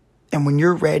 and when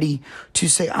you're ready to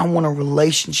say, I want a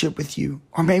relationship with you,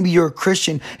 or maybe you're a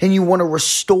Christian and you want to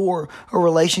restore a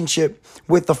relationship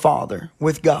with the Father,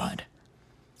 with God.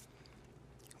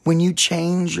 When you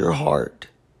change your heart,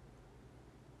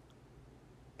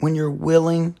 when you're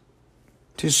willing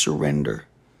to surrender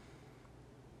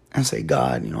and say,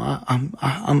 God,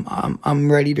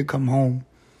 I'm ready to come home.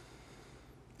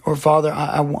 Or Father,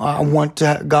 I want to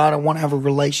have a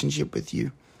relationship with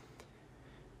you.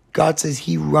 God says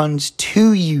he runs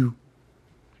to you.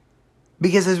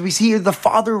 Because as we see here, the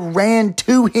father ran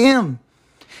to him.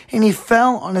 And he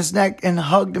fell on his neck and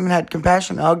hugged him and had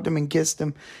compassion, hugged him and kissed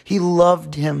him. He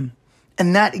loved him.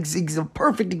 And that is a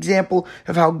perfect example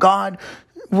of how God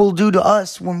will do to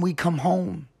us when we come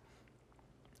home.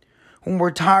 when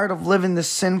we're tired of living this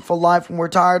sinful life, when we're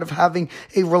tired of having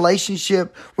a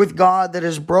relationship with God that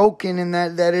is broken and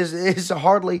that is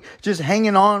hardly just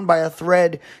hanging on by a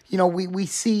thread. We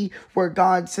see where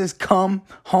God says, come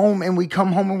home, and we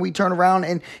come home and we turn around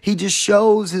and he just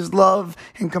shows his love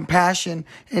and compassion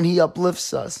and he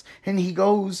uplifts us. And he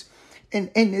goes,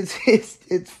 and it's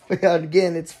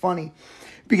again, it's funny.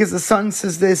 Because the son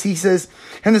says this, he says,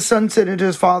 and the son said unto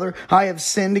his father, I have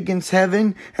sinned against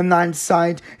heaven and thine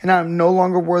sight, and I am no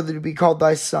longer worthy to be called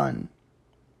thy son.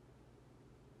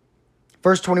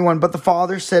 Verse 21, but the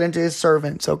father said unto his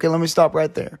servants, okay, let me stop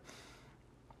right there.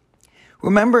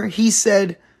 Remember, he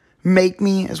said, make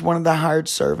me as one of the hired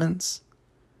servants.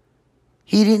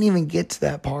 He didn't even get to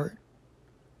that part.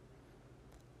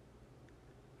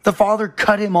 The father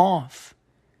cut him off.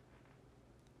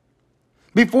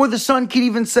 Before the son could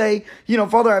even say,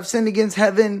 Father, I've sinned against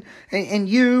heaven and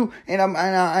you, and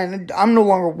I'm no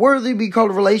longer worthy to be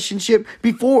called a relationship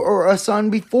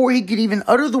before he could even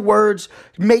utter the words,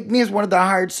 make me as one of the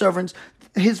hired servants,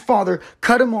 his father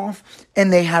cut him off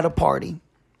and they had a party.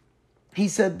 He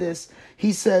said this,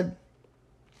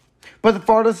 but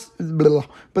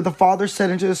the father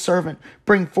said unto his servant,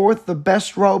 bring forth the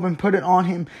best robe and put it on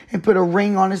him, and put a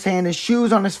ring on his hand and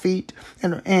shoes on his feet,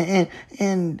 and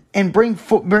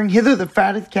bring hither the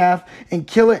fatted calf and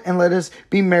kill it, and let us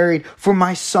be married. For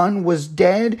my son was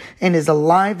dead and is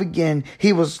alive again.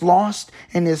 He was lost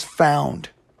and is found.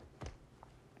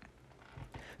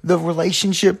 The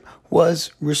relationship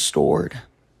was restored.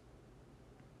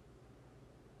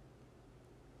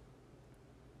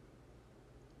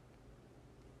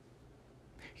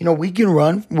 We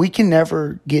can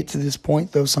never get to this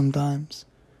point though sometimes.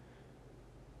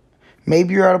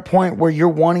 Maybe you're at a point where you're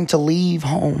wanting to leave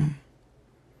home.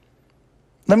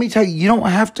 Let me tell you, you don't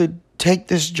have to take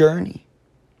this journey.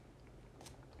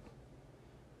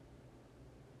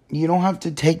 You don't have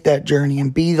to take that journey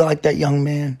and be like that young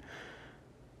man.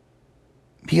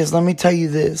 Because let me tell you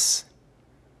this,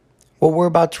 what we're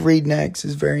about to read next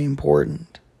is very important.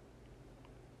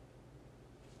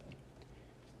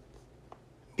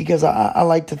 Because I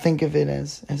like to think of it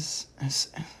as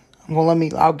well,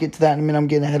 I'll get to that in a minute. I'm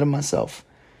getting ahead of myself.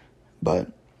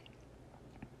 But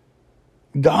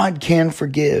God can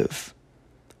forgive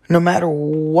no matter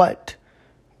what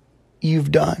you've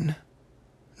done,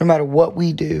 no matter what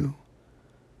we do.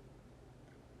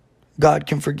 God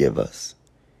can forgive us.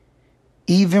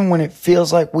 Even when it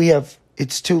feels like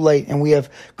it's too late and we have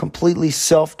completely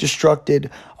self-destructed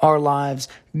our lives,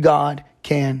 God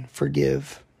can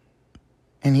forgive.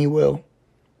 And he will.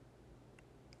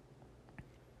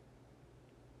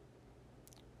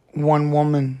 One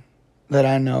woman that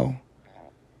I know,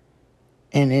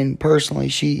 and personally,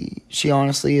 she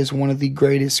honestly is one of the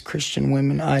greatest Christian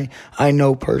women I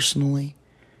know personally.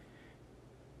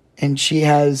 And she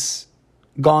has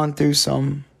gone through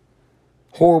some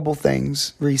horrible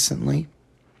things recently.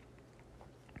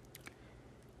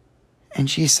 And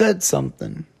she said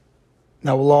something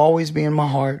that will always be in my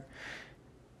heart.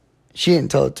 She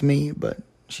didn't tell it to me, but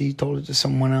she told it to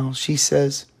someone else. She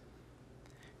says,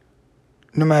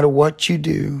 no matter what you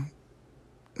do,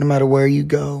 no matter where you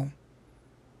go,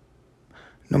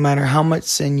 no matter how much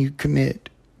sin you commit,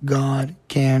 God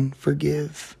can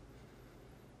forgive.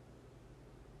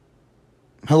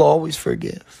 He'll always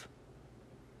forgive.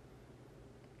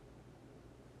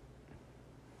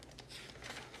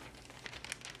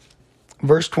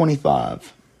 Verse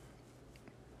 25.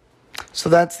 So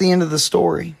that's the end of the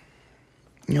story.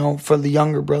 For the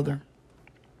younger brother.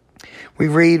 We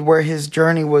read where his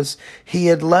journey was. He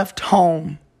had left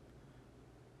home.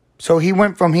 So he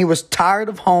went from he was tired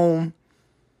of home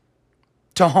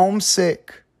to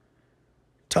homesick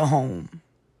to home.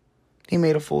 He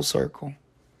made a full circle.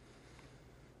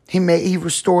 He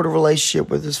restored a relationship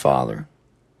with his father.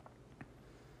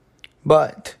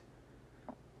 But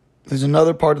there's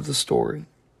another part of the story.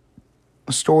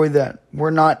 A story that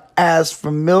we're not as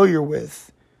familiar with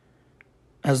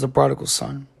as the prodigal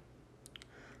son.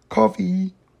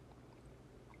 Coffee.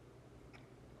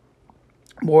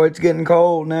 Boy, it's getting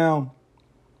cold now.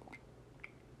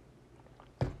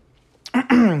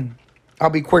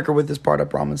 I'll be quicker with this part, I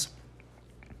promise.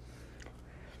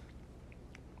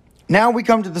 Now we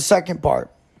come to the second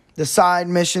part. The side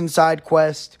mission, side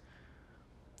quest.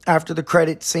 After the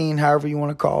credit scene, however you want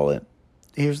to call it.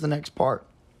 Here's the next part.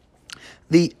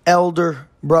 The elder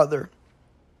brother.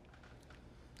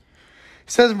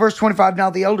 It says in verse 25, now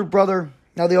the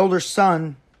elder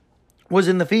son was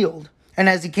in the field. And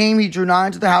as he came, he drew nigh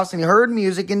to the house, and he heard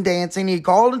music and dancing. He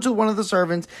called unto one of the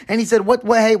servants, and he said,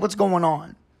 hey, what's going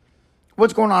on?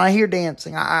 What's going on? I hear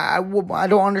dancing. I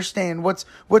don't understand. What's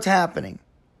happening?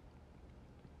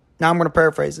 Now I'm going to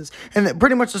paraphrase this. And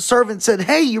pretty much the servant said,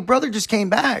 hey, your brother just came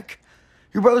back.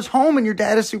 Your brother's home and your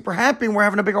dad is super happy and we're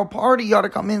having a big old party. You ought to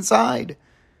come inside.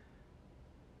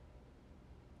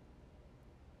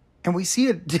 And we see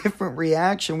a different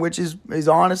reaction, which is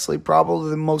honestly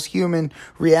probably the most human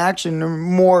reaction, or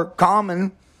more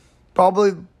common.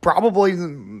 Probably,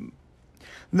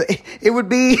 it would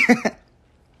be,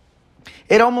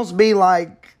 it'd almost be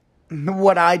like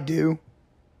what I do.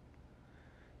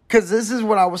 Because this is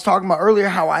what I was talking about earlier,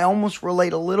 how I almost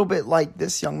relate a little bit like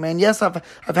this young man. Yes, I've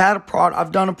done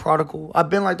a prodigal. I've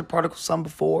been like the prodigal son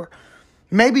before.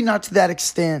 Maybe not to that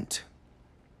extent.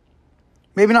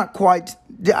 Maybe not quite.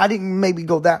 I didn't maybe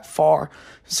go that far.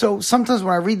 So sometimes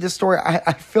when I read this story,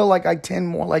 I feel like I tend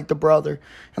more like the brother.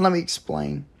 And let me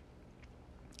explain.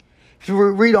 If you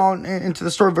read on into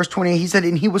the story, verse 28, he said,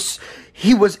 and he was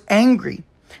angry,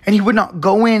 and he would not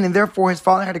go in, and therefore his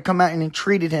father had to come out and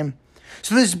entreated him.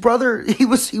 So this brother, he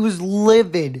was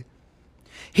livid.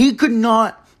 He could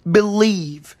not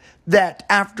believe that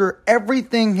after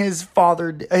everything his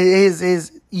father,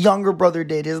 his younger brother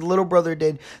did, his little brother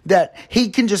did, that he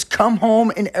can just come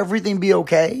home and everything be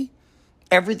okay?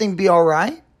 Everything be all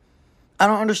right? I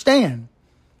don't understand.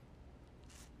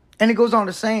 And it goes on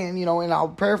to saying, and I'll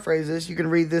paraphrase this. You can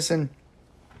read this in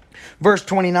verse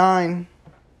 29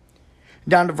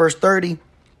 down to verse 30.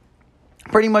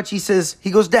 Pretty much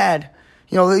he goes, Dad,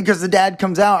 because the dad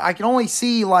comes out, I can only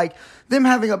see like them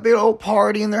having a big old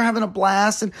party and they're having a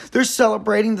blast and they're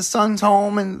celebrating the son's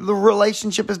home and the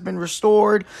relationship has been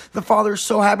restored. The father is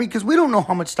so happy because we don't know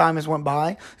how much time has went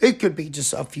by. It could be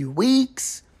just a few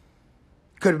weeks.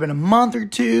 It could have been a month or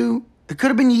two. It could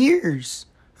have been years.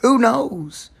 Who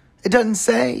knows? It doesn't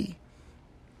say.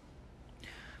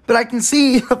 But I can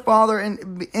see the father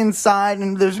inside,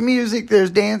 and there's music, there's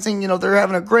dancing, they're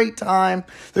having a great time.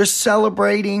 They're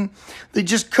celebrating. They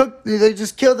just killed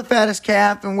the fattest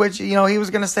calf, in which, he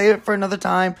was going to save it for another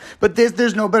time. But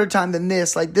there's no better time than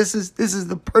this. Like, this is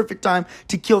the perfect time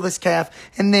to kill this calf.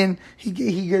 And then he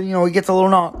gets a little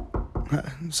knock.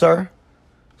 Sir?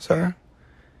 The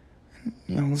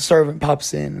servant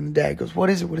pops in, and the dad goes,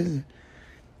 What is it?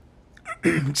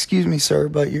 Excuse me, sir,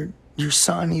 but your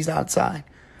son, he's outside.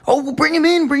 Oh, well, bring him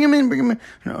in.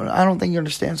 No, I don't think you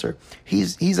understand, sir.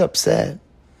 He's upset.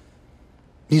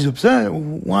 He's upset?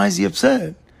 Why is he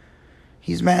upset?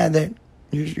 He's mad that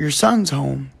your son's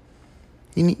home.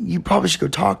 You probably should go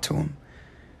talk to him.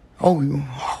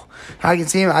 Oh, I can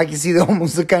see him. I can see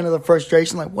almost the kind of the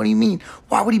frustration. Like, what do you mean?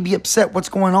 Why would he be upset? What's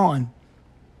going on?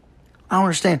 I don't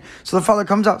understand. So the father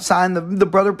comes outside, and the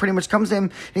brother pretty much comes to him,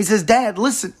 and he says, Dad,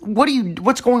 listen,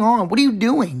 what's going on? What are you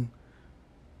doing?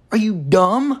 Are you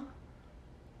dumb?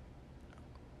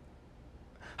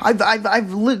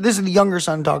 This is the younger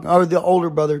son talking, or the older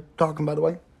brother talking, by the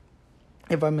way,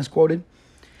 if I misquoted.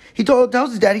 He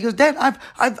tells his dad, he goes, Dad,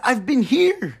 I've been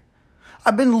here.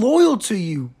 I've been loyal to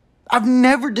you. I've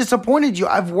never disappointed you.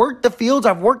 I've worked the fields.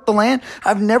 I've worked the land.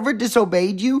 I've never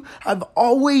disobeyed you. I've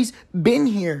always been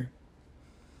here.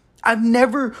 I've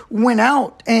never went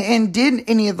out and did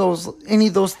any of those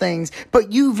things.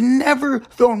 But you've never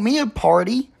thrown me a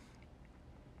party.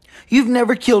 You've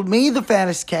never killed me, the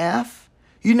fattest calf.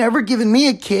 You've never given me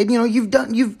a kid.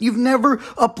 You've never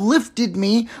uplifted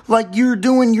me like you're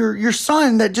doing your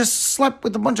son that just slept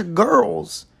with a bunch of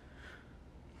girls.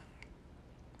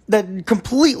 That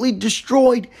completely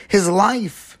destroyed his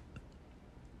life.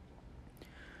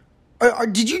 Are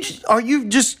you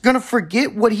just gonna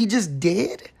forget what he just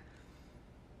did?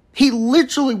 He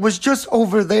literally was just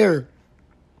over there,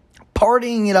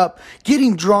 partying it up,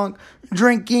 getting drunk,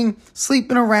 drinking,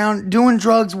 sleeping around, doing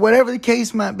drugs, whatever the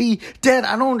case might be. Dad,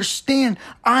 I don't understand.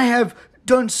 I have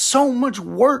done so much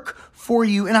work for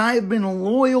you, and I have been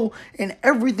loyal and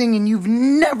everything, and you've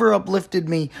never uplifted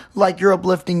me like you're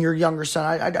uplifting your younger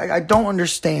son. I don't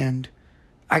understand.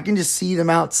 I can just see them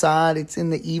outside. It's in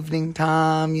the evening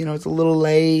time. It's a little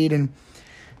late, and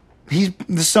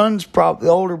the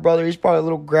older brother, he's probably a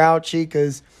little grouchy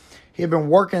because he had been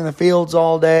working in the fields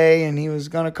all day, and he was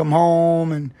going to come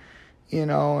home, and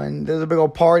and there's a big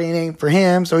old party, and it ain't for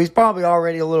him, so he's probably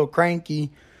already a little cranky.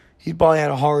 He's probably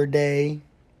had a hard day.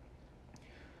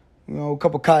 A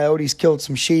couple coyotes killed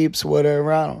some sheep,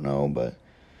 whatever, I don't know, but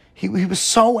he was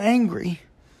so angry.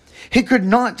 He could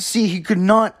not see, he could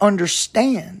not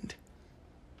understand.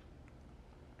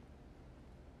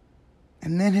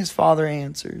 And then his father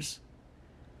answers.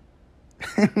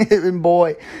 And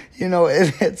boy,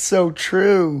 it's so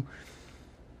true.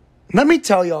 Let me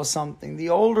tell y'all something. The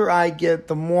older I get,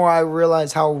 the more I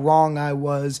realize how wrong I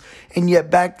was. And yet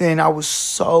back then, I was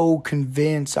so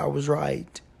convinced I was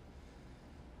right.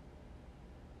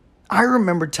 I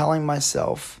remember telling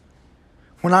myself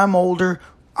when I'm older,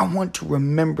 I want to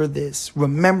remember this.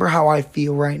 Remember how I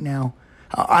feel right now.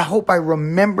 I hope I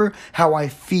remember how I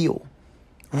feel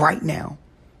right now.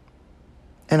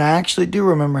 And I actually do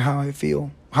remember how I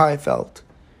feel, how I felt.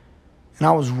 And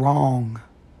I was wrong.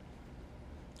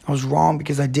 I was wrong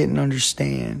because I didn't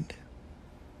understand.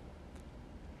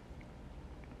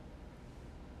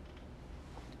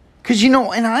 Because,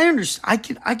 and I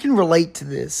understand, I can relate to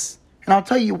this. And I'll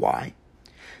tell you why.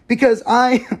 Because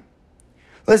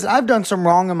listen, I've done some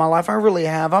wrong in my life. I really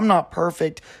have. I'm not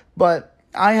perfect, but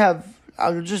I'll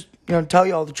just, tell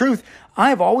you all the truth. I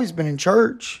have always been in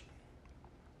church.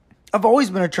 I've always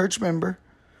been a church member.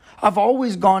 I've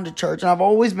always gone to church, and I've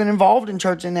always been involved in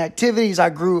church and activities.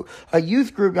 I grew a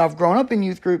youth group. I've grown up in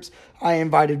youth groups. I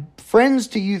invited friends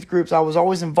to youth groups. I was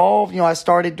always involved. I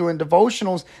started doing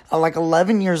devotionals at like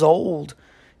 11 years old.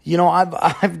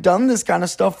 I've done this kind of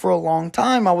stuff for a long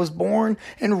time. I was born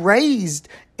and raised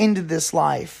into this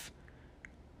life.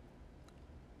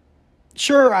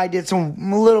 Sure, I did a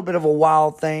little bit of a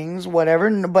wild things,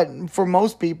 whatever. But for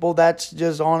most people, that's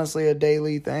just honestly a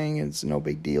daily thing. It's no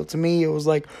big deal. To me, it was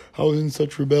like I was in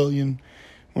such rebellion.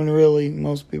 When really,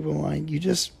 most people are like, you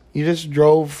just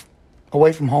drove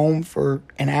away from home for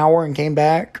an hour and came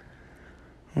back.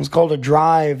 It was called a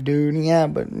drive, dude. Yeah,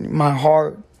 but my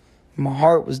heart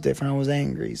was different. I was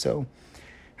angry, so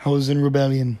I was in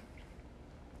rebellion.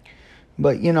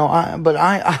 But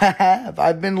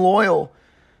I've been loyal.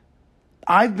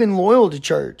 I've been loyal to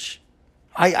church.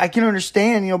 I can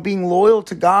understand, being loyal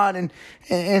to God. And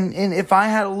if I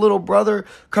had a little brother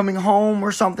coming home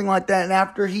or something like that, and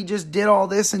after he just did all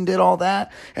this and did all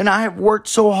that, and I have worked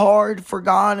so hard for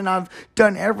God, and I've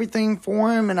done everything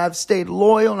for him, and I've stayed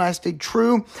loyal, and I stayed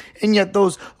true, and yet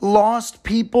those lost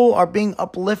people are being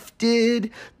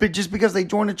uplifted, but just because they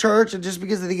join a church, and just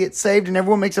because they get saved, and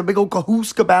everyone makes a big old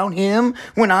kahoosk about him,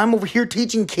 when I'm over here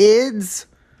teaching kids,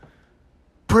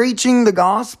 preaching the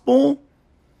gospel,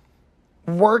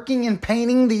 working and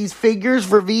painting these figures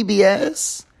for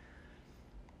VBS,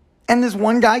 and this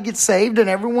one guy gets saved and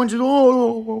everyone just,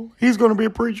 he's going to be a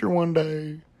preacher one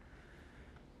day.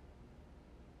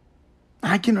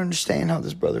 I can understand how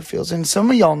this brother feels, and some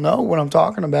of y'all know what I'm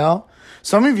talking about.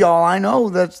 Some of y'all I know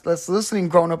that's listening,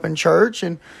 grown up in church,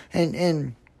 and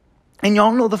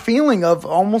y'all know the feeling of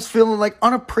almost feeling like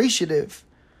unappreciative.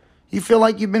 You feel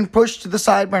like you've been pushed to the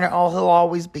side burner. Oh, he'll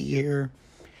always be here.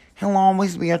 He'll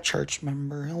always be a church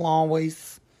member. He'll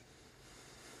always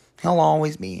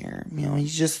be here.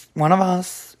 He's just one of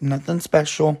us. Nothing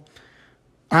special.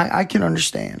 I can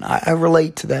understand. I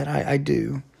relate to that. I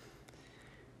do.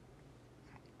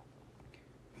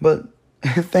 But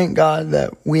thank God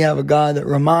that we have a God that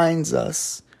reminds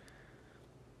us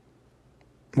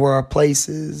where our place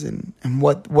is and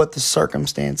what the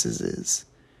circumstances is.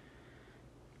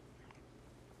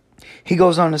 He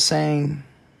goes on to saying,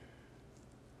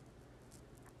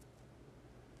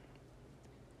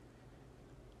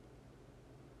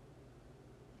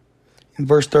 in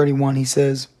verse 31, he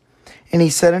says, and he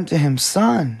said unto him,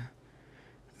 Son,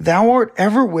 thou art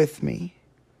ever with me,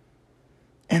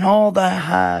 and all that I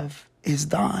have is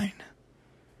thine.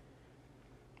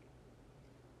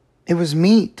 It was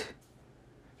meet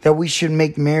that we should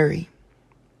make merry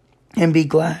and be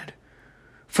glad.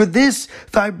 For this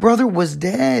thy brother was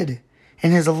dead,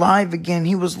 and is alive again.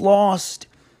 He was lost,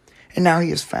 and now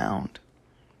he is found.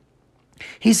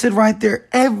 He said right there,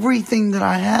 everything that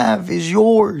I have is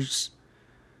yours.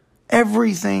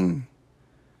 Everything.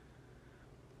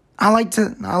 I like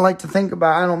to think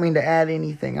about, I don't mean to add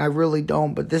anything. I really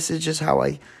don't, but this is just how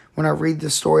when I read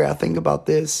this story, I think about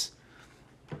this.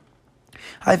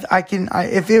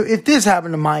 If this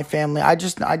happened to my family, I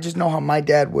just know how my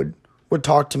dad would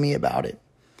talk to me about it.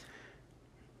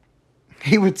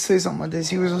 He would say something like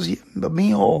this. He was, but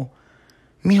mijo,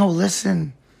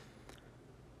 listen.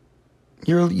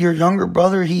 Your younger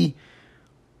brother, he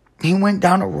went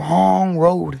down a wrong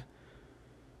road.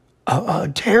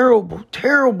 A terrible,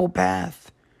 terrible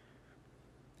path.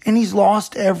 And he's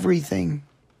lost everything.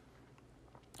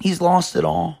 He's lost it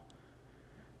all.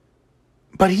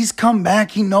 But he's come back.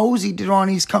 He knows he did wrong.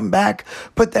 He's come back.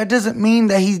 But that doesn't mean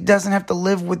that he doesn't have to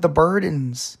live with the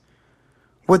burdens,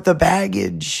 with the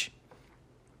baggage.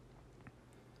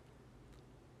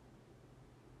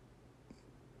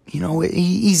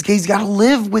 He's got to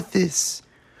live with this,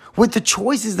 with the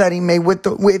choices that he made.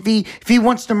 If he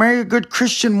wants to marry a good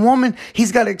Christian woman,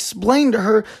 he's got to explain to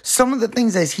her some of the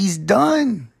things that he's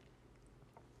done.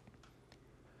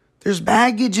 There's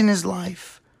baggage in his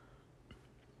life,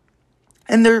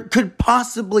 and there could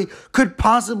possibly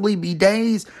be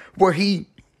days where he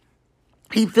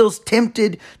He feels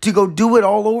tempted to go do it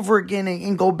all over again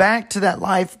and go back to that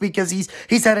life because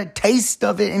he's had a taste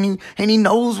of it and he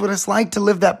knows what it's like to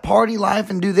live that party life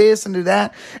and do this and do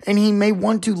that. And he may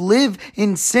want to live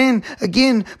in sin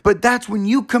again, but that's when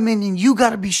you come in and you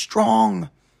got to be strong.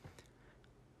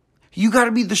 You got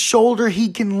to be the shoulder he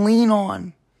can lean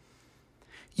on.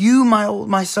 You,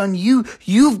 my son,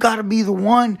 you've got to be the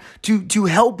one to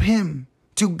help him,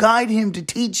 to guide him, to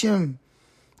teach him,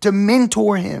 to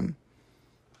mentor him.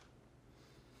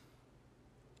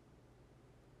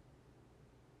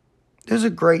 There's a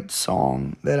great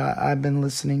song that I've been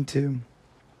listening to.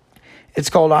 It's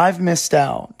called I've Missed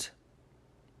Out.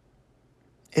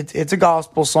 It's a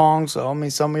gospel song, so I mean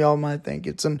some of y'all might think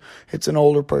it's an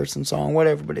older person song,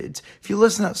 whatever, but if you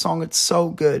listen to that song, it's so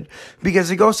good because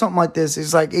it goes something like this.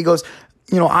 It goes,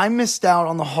 I missed out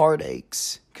on the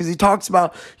heartaches. Because he talks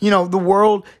about, the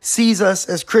world sees us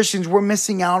as Christians. We're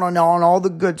missing out on all the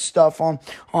good stuff, on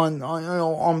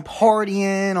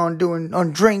partying,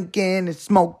 on drinking and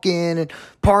smoking and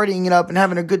partying it up and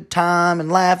having a good time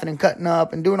and laughing and cutting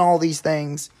up and doing all these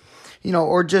things,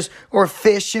 or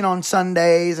fishing on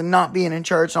Sundays and not being in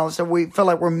church and all this stuff. We feel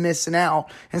like we're missing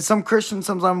out. And some Christians,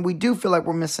 sometimes we do feel like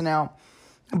we're missing out.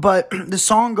 But the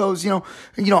song goes,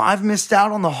 I've missed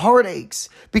out on the heartaches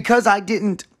because I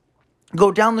didn't go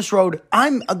down this road.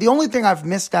 The only thing I've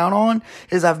missed out on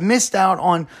is I've missed out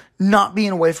on not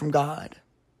being away from God.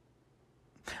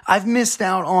 I've missed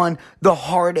out on the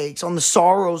heartaches, on the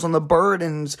sorrows, on the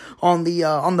burdens, on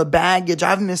the baggage.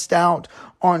 I've missed out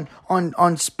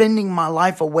on spending my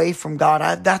life away from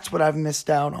God. That's what I've missed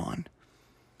out on.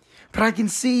 But I can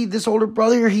see this older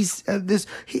brother, or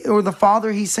the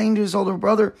father, he's saying to his older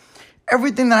brother,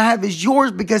 everything that I have is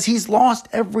yours because he's lost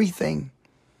everything.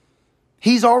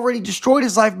 He's already destroyed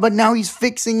his life, but now he's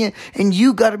fixing it. And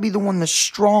you got to be the one that's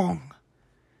strong.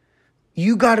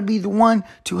 You got to be the one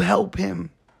to help him.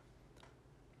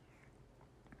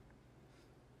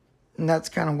 And that's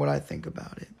kind of what I think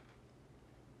about it.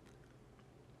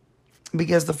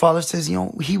 Because the Father says,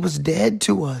 he was dead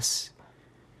to us.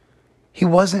 He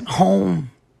wasn't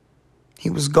home. He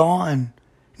was gone.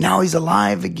 Now he's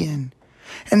alive again.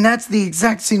 And that's the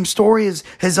exact same story as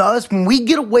us. When we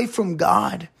get away from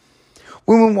God,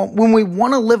 when we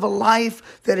want to live a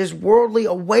life that is worldly,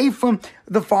 away from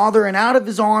the Father and out of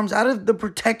his arms, out of the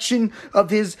protection of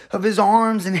his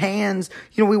arms and hands,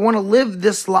 we want to live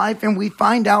this life, and we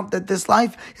find out that this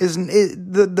life is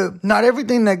not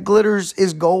everything that glitters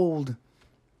is gold.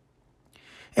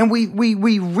 And we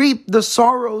reap the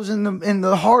sorrows and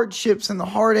the hardships and the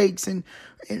heartaches and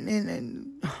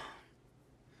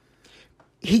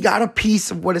he got a piece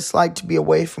of what it's like to be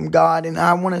away from God. And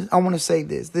I want to say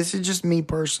this. This is just me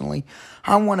personally.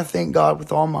 I want to thank God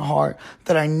with all my heart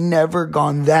that I never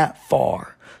gone that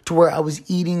far to where I was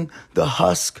eating the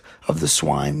husk of the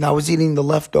swine. And I was eating the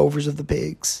leftovers of the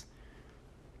pigs.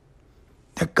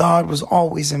 That God was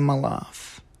always in my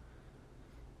life.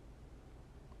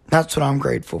 That's what I'm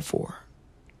grateful for.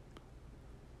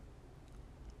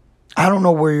 I don't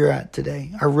know where you're at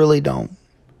today. I really don't.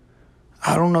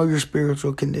 I don't know your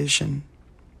spiritual condition.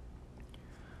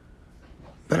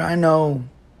 But I know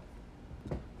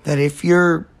that if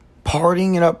you're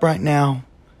partying it up right now,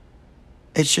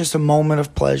 it's just a moment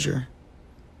of pleasure.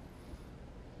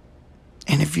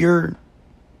 And if you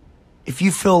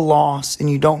feel lost and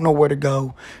you don't know where to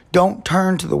go, don't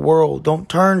turn to the world. Don't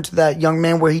turn to that young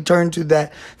man where he turned to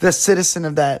the citizen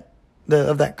of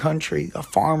that country, a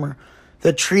farmer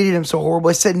that treated him so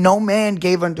horribly. It said no man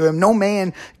gave unto him. No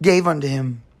man gave unto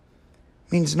him.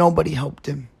 Means nobody helped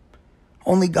him.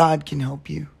 Only God can help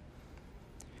you.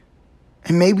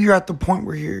 And maybe you're at the point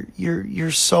where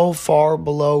you're so far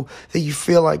below that you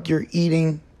feel like you're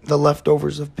eating the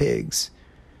leftovers of pigs.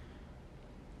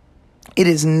 It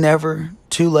is never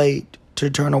too late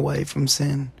to turn away from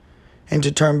sin and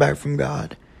to turn back from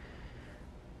God.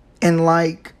 And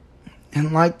like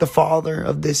the father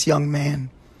of this young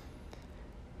man,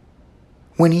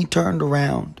 when he turned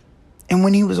around and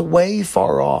when he was way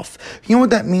far off, you know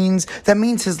what that means? That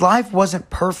means his life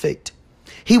wasn't perfect.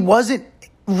 He wasn't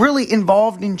really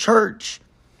involved in church.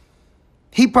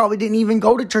 He probably didn't even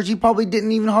go to church. He probably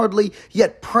didn't even hardly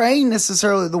yet pray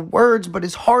necessarily the words, but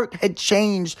his heart had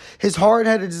changed. His heart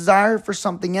had a desire for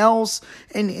something else.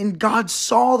 And God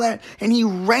saw that, and he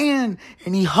ran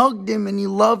and he hugged him and he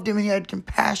loved him and he had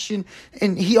compassion,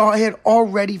 and he had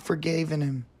already forgiven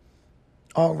him.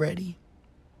 Already.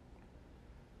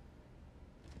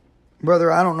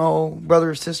 Brother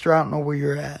or sister, I don't know where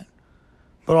you're at.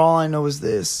 But all I know is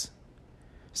this,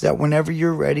 is that whenever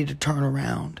you're ready to turn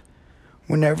around,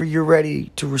 whenever you're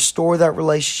ready to restore that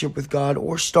relationship with God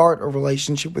or start a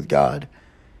relationship with God,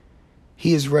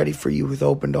 He is ready for you with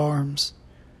opened arms.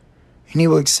 And He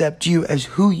will accept you as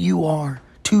who you are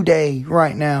today,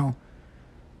 right now.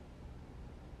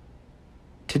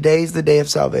 Today is the day of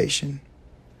salvation.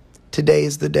 Today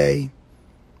is the day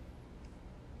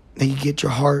that you get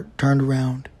your heart turned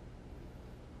around.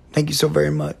 Thank you so very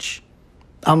much.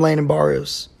 I'm Landon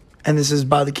Barrios, and this is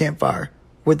By the Campfire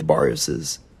with the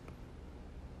Barrioses.